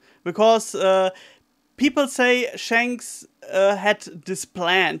Shanks, because people say Shanks had this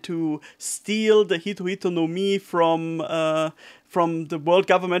plan to steal the Hito Hito no Mi from the world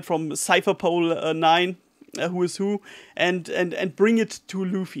government, from Cypher Pole 9. Who is who, and bring it to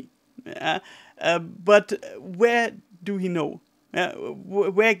Luffy. But where do he know?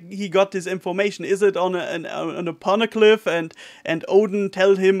 Where he got this information? Is it on a poneglyph and Odin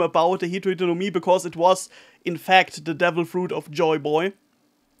tell him about the Hito Hito no Mi because it was in fact the devil fruit of Joy Boy?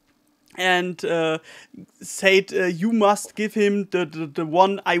 And said, you must give him the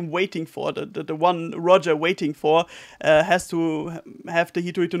one I'm waiting for, the one Roger waiting for, has to have the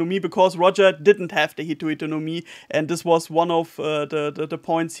Hito Hito no Mi because Roger didn't have the Hito Hito no Mi, and this was one of the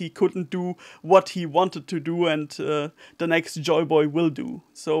points he couldn't do what he wanted to do, and the next Joy Boy will do.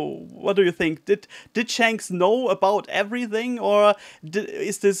 So what do you think? Did Shanks know about everything, or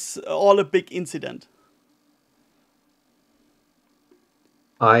is this all a big incident?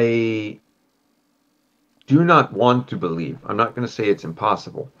 I do not want to believe, I'm not going to say it's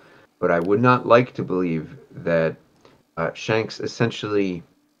impossible, but I would not like to believe that Shanks essentially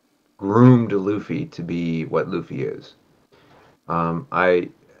groomed Luffy to be what Luffy is. I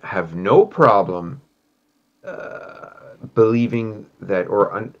have no problem believing that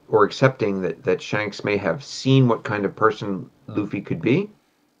or accepting that Shanks may have seen what kind of person Luffy could be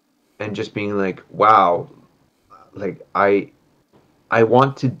and just being like, wow, like I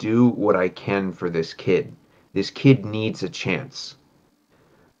want to do what I can for this kid. This kid needs a chance.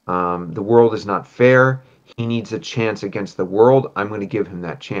 The world is not fair. He needs a chance against the world. I'm going to give him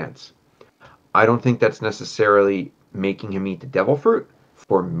that chance. I don't think that's necessarily making him eat the devil fruit.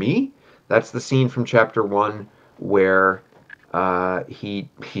 For me, that's the scene from chapter 1 where he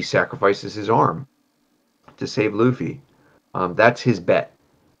sacrifices his arm to save Luffy. That's his bet.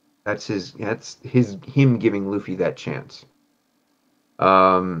 That's him giving Luffy that chance.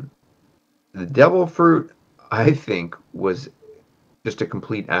 The devil fruit, I think, was just a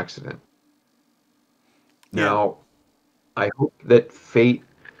complete accident. Yeah. Now, I hope that fate,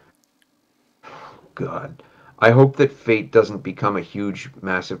 God, I hope that fate doesn't become a huge,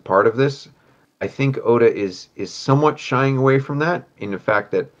 massive part of this. I think Oda is somewhat shying away from that in the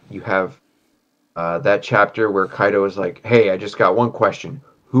fact that you have that chapter where Kaido is like, hey, I just got one question.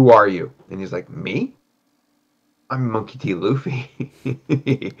 Who are you? And he's like, me? I'm Monkey D. Luffy.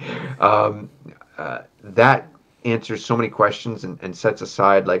 That answers so many questions and sets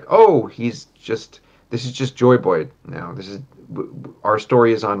aside like, oh, this is just Joy Boy now. Our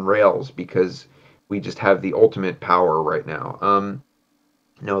story is on rails because we just have the ultimate power right now.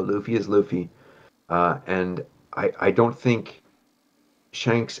 No, Luffy is Luffy, and I don't think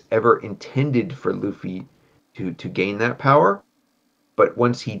Shanks ever intended for Luffy to gain that power, but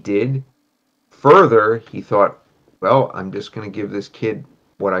once he did, further he thought, well, I'm just going to give this kid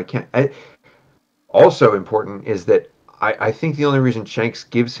what I can. Also important is that I think the only reason Shanks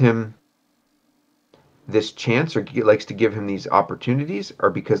gives him this chance or likes to give him these opportunities are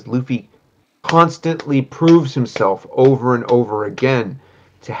because Luffy constantly proves himself over and over again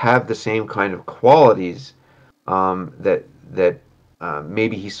to have the same kind of qualities that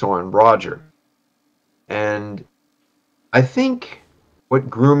maybe he saw in Roger. And I think what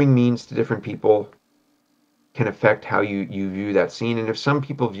grooming means to different people can affect how you view that scene. And if some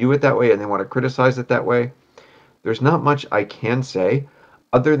people view it that way and they want to criticize it that way, there's not much I can say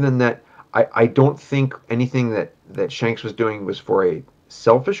other than that I don't think anything that Shanks was doing was for a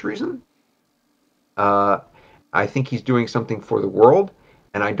selfish reason. I think he's doing something for the world,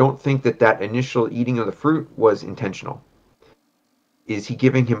 and I don't think that initial eating of the fruit was intentional. Is he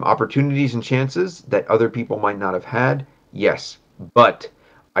giving him opportunities and chances that other people might not have had? Yes. But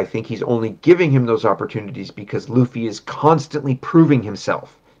I think he's only giving him those opportunities because Luffy is constantly proving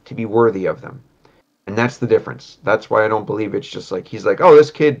himself to be worthy of them. And that's the difference. That's why I don't believe it's just like, he's like, oh,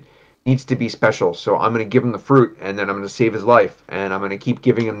 this kid needs to be special, so I'm going to give him the fruit, and then I'm going to save his life, and I'm going to keep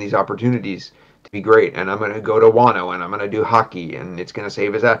giving him these opportunities to be great, and I'm going to go to Wano, and I'm going to do hockey, and it's going to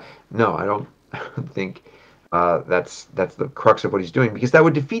save his ass. No, I don't think that's the crux of what he's doing, because that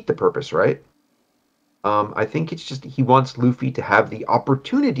would defeat the purpose, right? I think it's just he wants Luffy to have the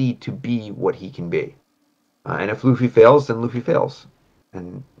opportunity to be what he can be. And if Luffy fails, then Luffy fails.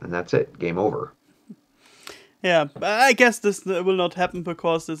 And that's it. Game over. Yeah, I guess this will not happen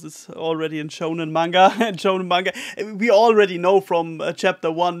because this is already in shonen manga. And shonen manga, we already know from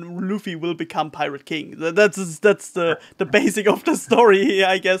chapter 1, Luffy will become Pirate King. That's the basic of the story.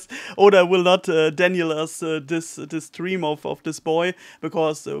 I guess Oda will not Daniel us this dream of this boy,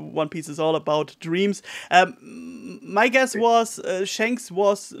 because One Piece is all about dreams. My guess was Shanks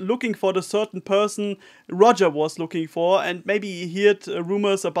was looking for the certain person Roger was looking for, and maybe he heard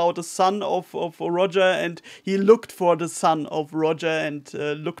rumors about the son of Roger, and he looked for the son of Roger and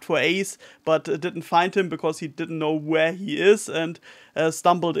looked for Ace, but didn't find him because he didn't know where he is, and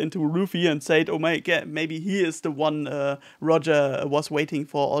stumbled into Luffy and said, oh my god, maybe he is the one Roger was waiting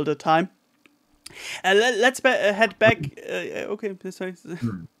for all the time. Let's head back. Okay, sorry.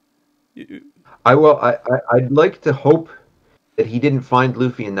 I'd like to hope that he didn't find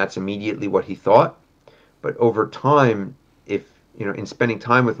Luffy and that's immediately what he thought. But over time, if, in spending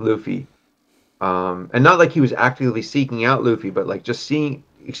time with Luffy, and not like he was actively seeking out Luffy, but like just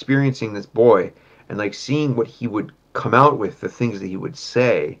experiencing this boy, and like seeing what he would come out with, the things that he would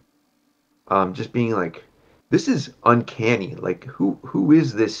say, just being like, this is uncanny. Like, who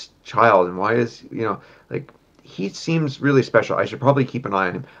is this child, and why is, like, he seems really special. I should probably keep an eye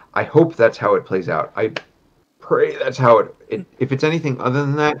on him. I hope that's how it plays out. I pray that's how it if it's anything other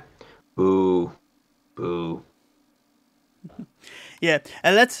than that, boo. Boo. Yeah,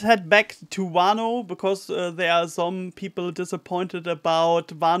 and let's head back to Wano, because there are some people disappointed about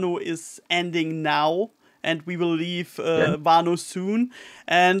Wano is ending now, and we will leave Wano soon.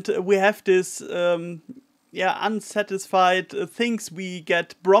 And we have this unsatisfied things we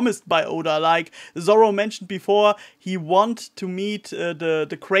get promised by Oda. Like Zoro mentioned before, he wants to meet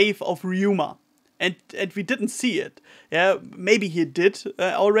the grave of Ryuma. And we didn't see it. Yeah, maybe he did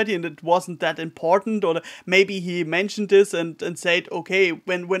already, and it wasn't that important. Or maybe he mentioned this and said, okay,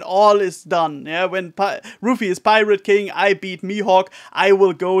 when all is done, yeah, when Ruffy is Pirate King, I beat Mihawk, I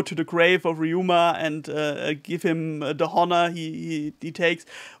will go to the grave of Ryuma and give him the honor he takes.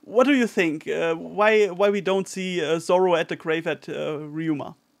 What do you think? Why we don't see Zoro at the grave at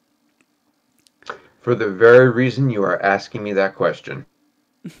Ryuma? For the very reason you are asking me that question.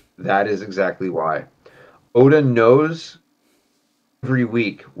 That is exactly why. Oda knows every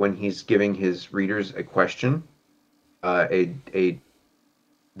week when he's giving his readers a question, that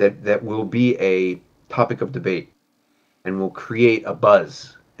will be a topic of debate, and will create a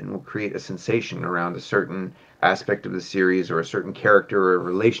buzz, and will create a sensation around a certain aspect of the series, or a certain character, or a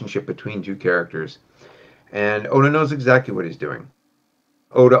relationship between two characters. And Oda knows exactly what he's doing.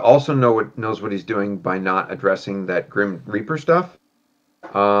 Oda also knows what he's doing by not addressing that Grim Reaper stuff.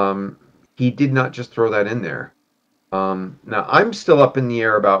 He did not just throw that in there. Now, I'm still up in the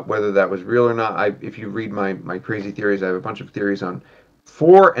air about whether that was real or not. If you read my crazy theories, I have a bunch of theories on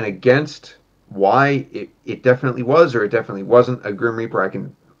for and against why it definitely was or it definitely wasn't a Grim Reaper. I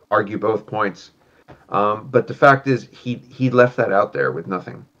can argue both points. But the fact is, he left that out there with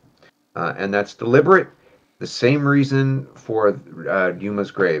nothing. And that's deliberate. The same reason for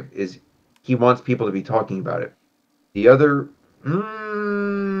Yuma's grave is he wants people to be talking about it. The other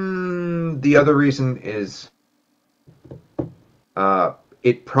reason is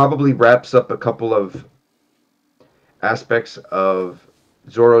it probably wraps up a couple of aspects of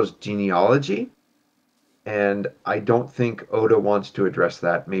Zoro's genealogy, and I don't think Oda wants to address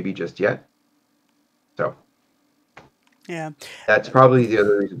that maybe just yet. So yeah, that's probably the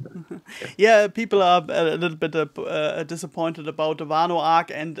other reason. Yeah, people are a little bit disappointed about the Wano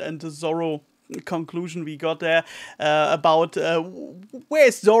arc and the Zoro conclusion we got there about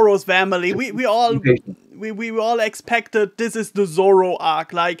where's Zoro's family. We all expected this is the Zoro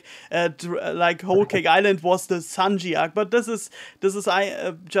arc, like Whole Cake Island was the Sanji arc, but this is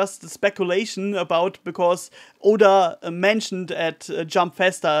just speculation about, because Oda mentioned at Jump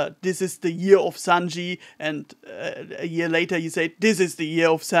Festa this is the year of Sanji, and a year later he said this is the year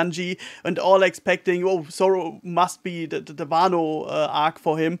of Sanji, and all expecting, oh, Zoro must be the Wano arc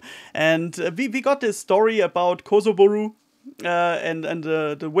for him. And we got this story about Kosoboru, and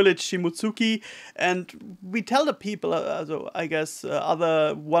the village Shimotsuki, and we tell the people, so I guess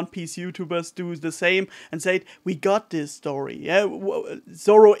other One Piece YouTubers do the same and say, we got this story. Yeah,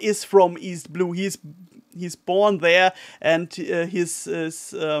 Zoro is from East Blue. He's born there, and his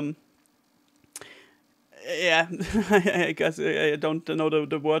yeah, I guess I don't know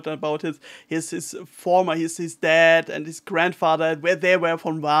the word about his former, his dad and his grandfather, where they were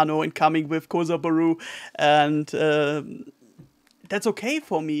from Wano and coming with Kozabaru, and that's okay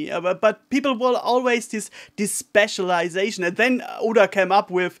for me. But people will always this specialization, and then Oda came up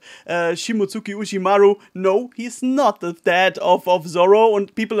with Shimotsuki Ushimaru. No, he's not the dad of Zoro,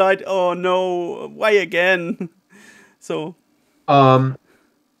 and people are like, oh no, why again? So.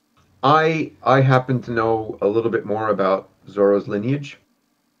 I happen to know a little bit more about Zoro's lineage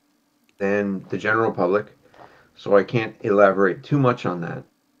than the general public, so I can't elaborate too much on that.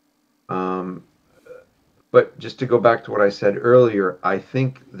 But just to go back to what I said earlier, I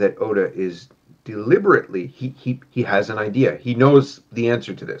think that Oda is deliberately, he has an idea. He knows the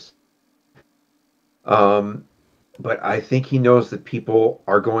answer to this. But I think he knows that people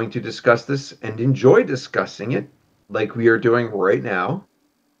are going to discuss this and enjoy discussing it like we are doing right now.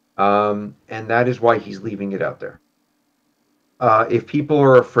 And that is why he's leaving it out there. If people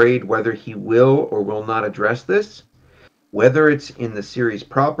are afraid whether he will or will not address this, whether it's in the series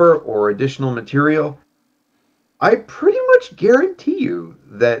proper or additional material, I pretty much guarantee you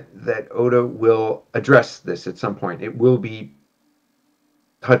that Oda will address this at some point. It will be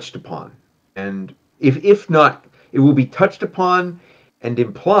touched upon. And if not, it will be touched upon and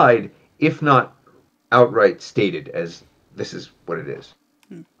implied, if not outright stated as this is what it is.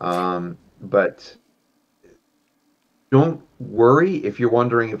 But don't worry if you're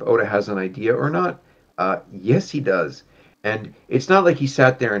wondering if Oda has an idea or not. Yes, he does. And it's not like he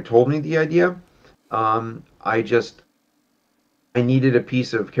sat there and told me the idea. I needed a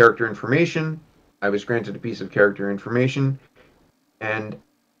piece of character information. I was granted a piece of character information, and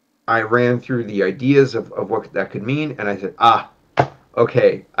I ran through the ideas of what that could mean, and I said,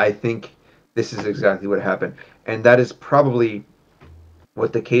 okay, I think this is exactly what happened. And that is probably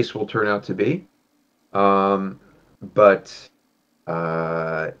what the case will turn out to be. But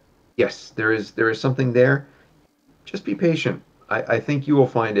yes, there is something there. Just be patient. I think you will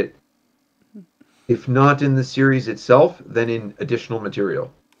find it. If not in the series itself, then in additional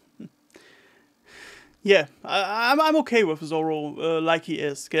material. Yeah, I'm okay with Zoro like he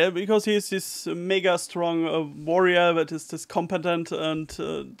is, okay? Because he's this mega strong warrior that is this competent, and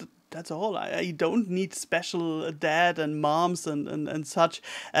that's all. I don't need special dad and moms and such.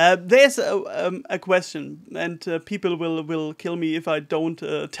 There's a question, and people will kill me if I don't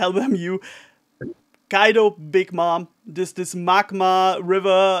tell them you. Kaido, Big Mom, this magma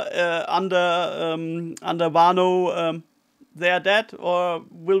river under Wano, they are dead, or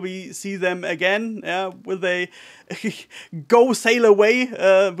will we see them again? Yeah, will they go sail away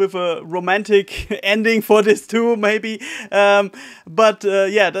with a romantic ending for this too? Maybe, but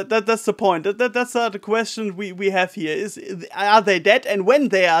yeah, that's the point. That's the question we have here: are they dead? And when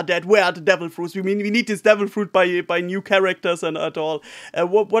they are dead, where are the devil fruits? We need this devil fruit by new characters and at all.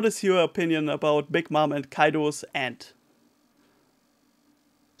 What is your opinion about Big Mom and Kaido's end?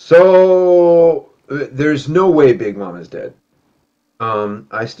 So there's no way Big Mom is dead.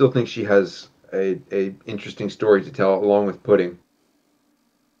 I still think she has a interesting story to tell along with Pudding.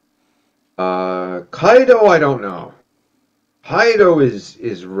 Kaido, I don't know. Kaido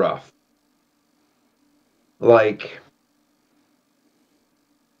is rough. Like,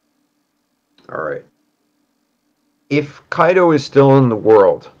 all right. If Kaido is still in the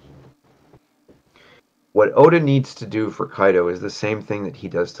world, what Oda needs to do for Kaido is the same thing that he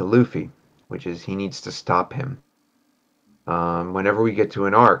does to Luffy, which is he needs to stop him. Whenever we get to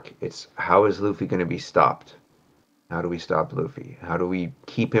an arc, it's how is Luffy going to be stopped? How do we stop Luffy? How do we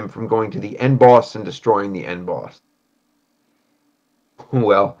keep him from going to the end boss and destroying the end boss?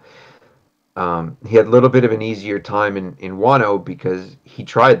 Well, he had a little bit of an easier time in Wano because he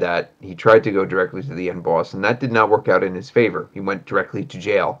tried that. He tried to go directly to the end boss, and that did not work out in his favor. He went directly to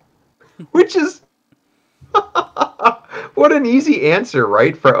jail, which is what an easy answer,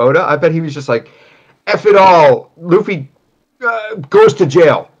 right, for Oda? I bet he was just like, F it all, Luffy goes to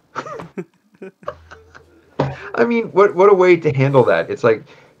jail. I mean, what a way to handle that. It's like,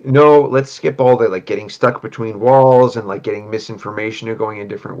 no, let's skip all the like getting stuck between walls and like getting misinformation or going a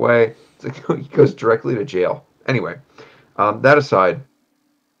different way. It's like he goes directly to jail. Anyway, that aside,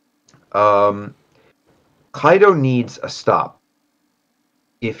 Kaido needs a stop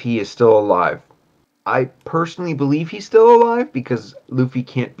if he is still alive. I personally believe he's still alive because Luffy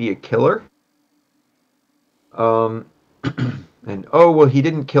can't be a killer. And oh well, he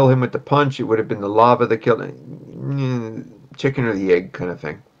didn't kill him with the punch. It would have been the lava that killed him. Chicken or the egg kind of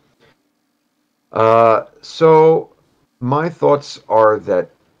thing. So my thoughts are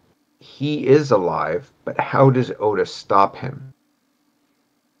that he is alive, but how does Oda stop him?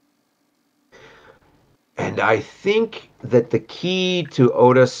 And I think that the key to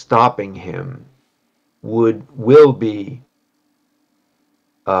Oda stopping him will be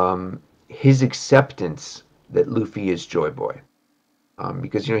his acceptance that Luffy is Joy Boy,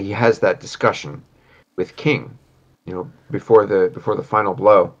 because he has that discussion with King, before the final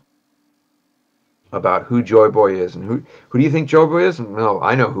blow about who Joy Boy is and who do you think Joy Boy is? No,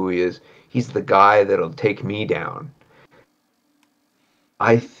 I know who he is. He's the guy that'll take me down.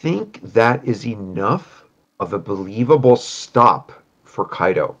 I think that is enough of a believable stop for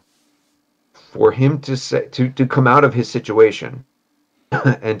Kaido, for him to say to come out of his situation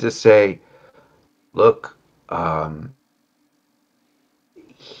and to say, look,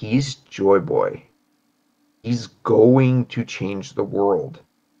 he's Joy Boy. He's going to change the world.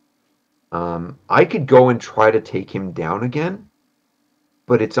 I could go and try to take him down again,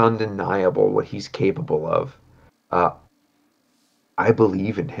 but it's undeniable what he's capable of. I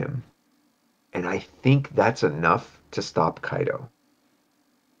believe in him, and I think that's enough to stop Kaido.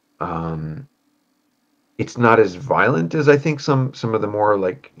 It's not as violent as I think some of the more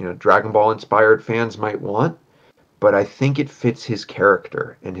Dragon Ball inspired fans might want, but I think it fits his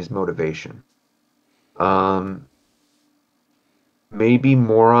character and his motivation. Maybe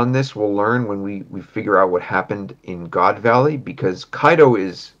more on this we'll learn when we figure out what happened in God Valley, because Kaido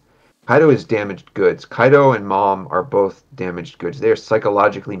is damaged goods. Kaido and Mom are both damaged goods. They are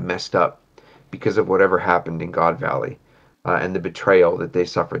psychologically messed up because of whatever happened in God Valley, and the betrayal that they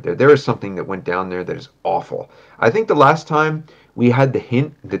suffered there. There is something that went down there that is awful. I think the last time we had the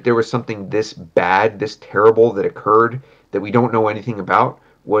hint that there was something this bad, this terrible that occurred that we don't know anything about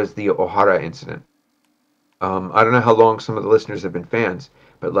was the Ohara incident. I don't know how long some of the listeners have been fans,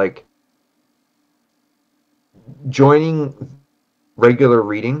 but joining regular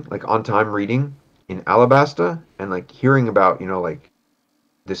reading, on time reading in Alabasta, and hearing about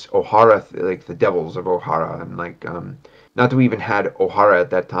this Ohara, the devils of Ohara, and not that we even had Ohara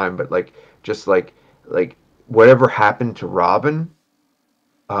at that time, but just whatever happened to Robin,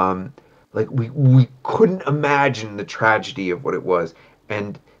 we couldn't imagine the tragedy of what it was,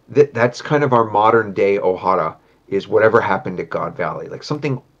 and that's kind of our modern day Ohara, is whatever happened at God Valley.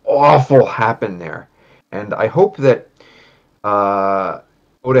 Something awful happened there, and I hope that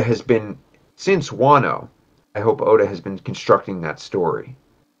Oda has been, since Wano, I hope Oda has been constructing that story,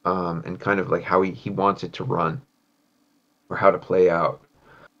 and kind of how he wants it to run, or how to play out.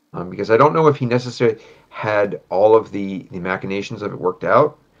 Because I don't know if he necessarily had all of the machinations of it worked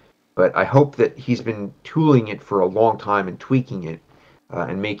out, but I hope that he's been tooling it for a long time and tweaking it,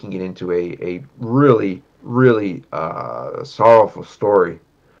 and making it into a really, really sorrowful story,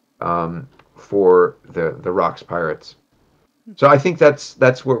 for the Rocks Pirates. So I think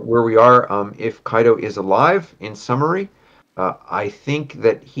that's where we are. If Kaido is alive, in summary, I think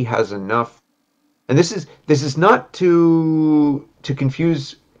that he has enough. And this is not to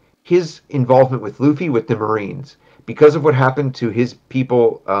confuse his involvement with Luffy with the Marines, because of what happened to his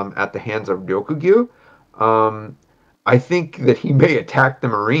people at the hands of Ryokugyu. I think that he may attack the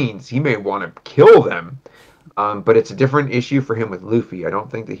Marines. He may want to kill them. But it's a different issue for him with Luffy. I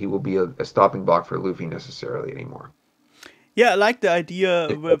don't think that he will be a stopping block for Luffy necessarily anymore. Yeah, I like the idea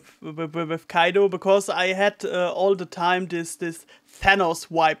with Kaido, because I had all the time this Thanos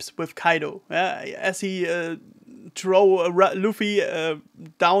vibes with Kaido. As he throw Luffy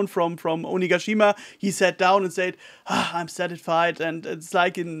down from Onigashima, he sat down and said, I'm satisfied. And it's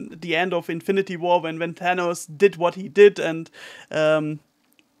like in the end of Infinity War, when Thanos did what he did and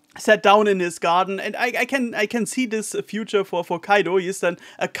sat down in his garden, and I can see this future for Kaido. He's then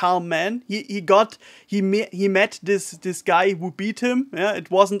a calm man. He met this guy who beat him. Yeah,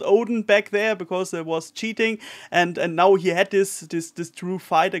 it wasn't Odin back there because there was cheating, and now he had this true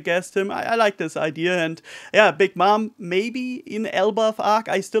fight against him. I like this idea, and yeah, Big Mom maybe in Elbaf arc.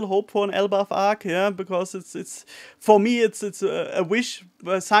 I still hope for an Elbaf arc, yeah, because it's for me it's a wish.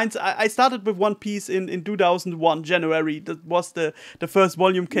 Since I started with One Piece in 2001 January. That was the first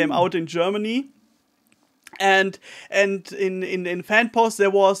volume came out in Germany, and in fan post there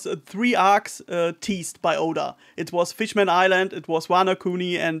was 3 arcs teased by Oda. It was Fishman Island, it was Wano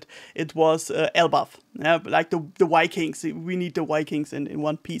Kuni, and it was Elbaf. Yeah, like the Vikings. We need the Vikings in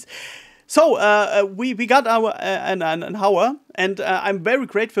One Piece. So we got our an hour, and I'm very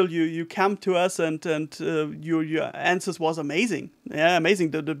grateful you came to us, and your answers was amazing. Yeah,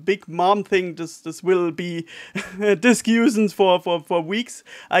 amazing. The big mom thing, this will be discussions for weeks,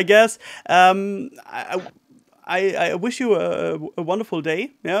 I guess. I wish you a wonderful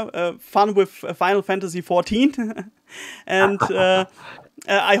day. Yeah, fun with Final Fantasy 14, and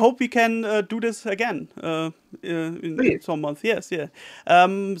I hope we can do this again in some months. Yes, yeah.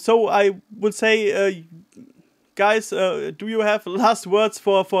 So I would say, guys, do you have last words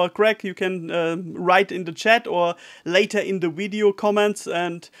for Greg? You can write in the chat or later in the video comments.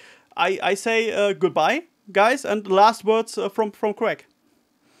 And I say goodbye, guys, and last words from Greg.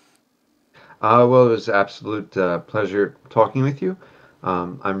 Well, it was an absolute pleasure talking with you.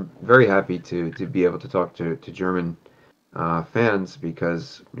 I'm very happy to be able to talk to German fans,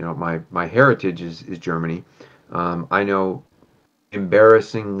 because my heritage is Germany. I know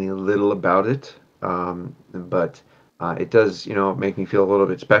embarrassingly little about it, but it does make me feel a little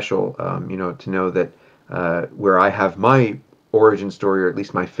bit special, to know that where I have my origin story, or at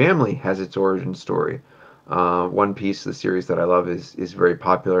least my family has its origin story. One Piece, the series that I love, is very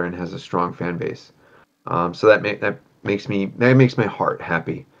popular and has a strong fan base. So that makes my heart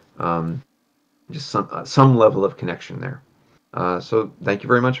happy. Just some level of connection there. So thank you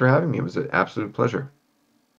very much for having me. It was an absolute pleasure.